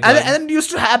 Oh my god. And then it used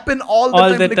to happen all the All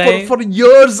time. the Like, time. For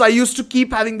years, I used to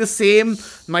keep having the same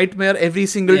nightmare every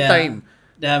single Yeah. time.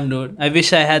 Damn, dude. I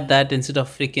wish I had that instead of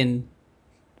freaking.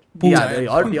 Yeah,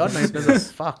 your nightmares are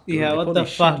fuck. Dude. Yeah, Like, what holy the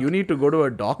shit, fuck? You need to go to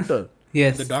a doctor.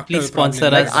 Yes, The doctor please will probably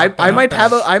sponsor like us. I might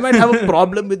have a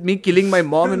problem with me killing my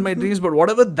mom in my dreams, but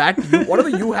whatever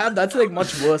you have, that's like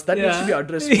much worse. That needs to be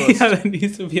addressed first. Yeah, that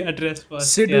needs to be addressed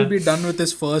first. Sid yeah. will be done with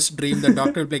his first dream. The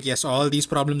doctor will be like, yes, all these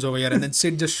problems over here. And then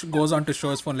Sid just goes on to show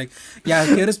his phone like, yeah,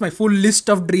 here is my full list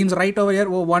of dreams right over here.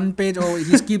 Oh, one page. Oh,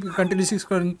 he's continuously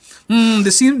scrolling.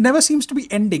 This never seems to be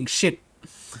ending. Shit.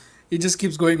 He just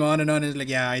keeps going on and on. He's like,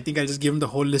 yeah, I think I'll just give him the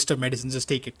whole list of medicines. Just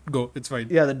take it. Go. It's fine.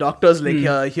 Yeah, the doctor's like,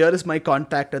 here is my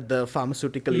contact at the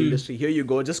pharmaceutical industry. Here you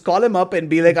go. Just call him up and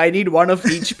be like, I need one of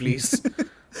each, please.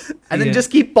 And then Yeah.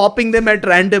 just keep popping them at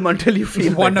random until you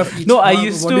feel One better. of each. No, I What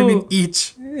used do you to- mean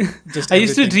each? Just I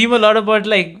used to everything. dream a lot about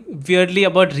like weirdly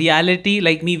about reality,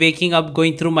 like me waking up,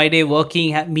 going through my day,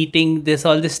 working, meeting this,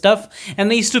 all this stuff, and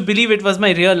I used to believe it was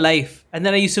my real life. And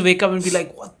then I used to wake up and be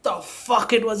like, "What the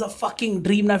fuck? It was a fucking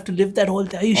dream. I have to live that whole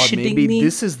thing. Are you Or shitting maybe me?"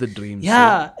 this is the dream.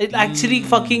 Yeah, it actually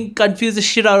fucking confused the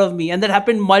shit out of me, and that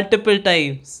happened multiple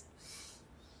times.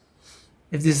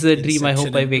 If this is a dream, I hope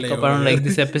Inception I in wake play up over around here. like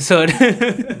this episode.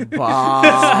 Wow.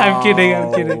 I'm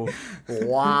kidding.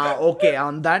 Wow. Okay,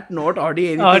 on that note, Audi,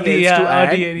 anything Audi, else to yeah, add?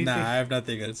 Audi, anything. Nah, I have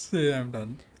nothing else. I'm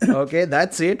done. Okay,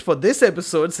 that's it for this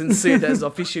episode since Sid has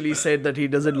officially said that he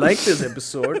doesn't like this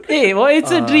episode. Hey, well, it's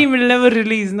a dream. It'll never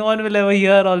release. No one will ever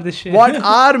hear all this shit. What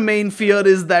our main fear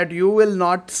is that you will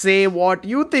not say what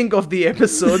you think of the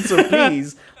episode. So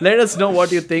please let us know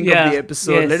what you think Yeah, of the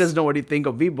episode. yes. Let us know what you think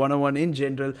of Weeb 101 in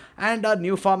general and our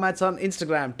new formats on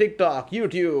Instagram, TikTok,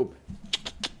 YouTube.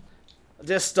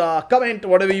 Just comment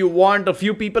whatever you want. A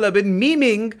few people have been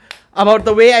memeing about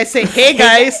the way I say "Hey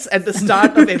guys" at the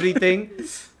start of everything.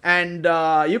 And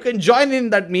you can join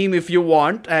in that meme if you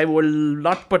want. I will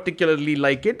not particularly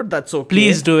like it, but that's okay.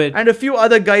 Please do it. And a few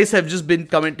other guys have just been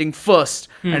commenting first.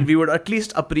 And we would at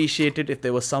least appreciate it if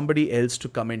there was somebody else to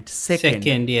comment second.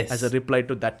 Yes. As a reply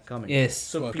to that comment. Yes.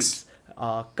 So Works. please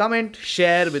comment,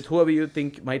 share with whoever you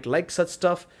think might like such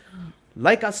stuff.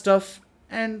 Like our stuff.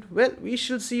 And well, we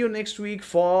shall see you next week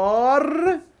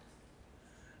for...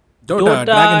 Dota,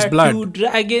 Dragon's Blood. to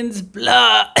Dragon's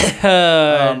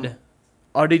Blood.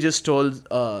 Audi just stole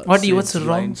Audi, Sid's what's wrong?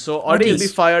 line. So Audi will be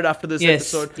is- fired after this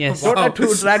Yes, episode. yes. Dota Wow.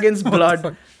 2 Dragon's What the Blood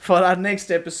fuck? for our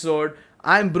next episode.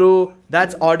 I'm Bro.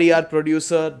 That's Audi, our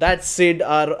producer. That's Sid,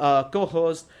 our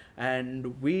co-host.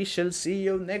 And we shall see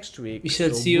you next week. We shall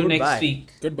So see you goodbye. next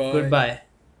week. Goodbye. Goodbye.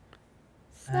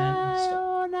 And stop.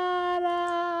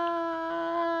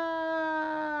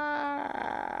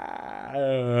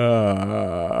 Sayonara.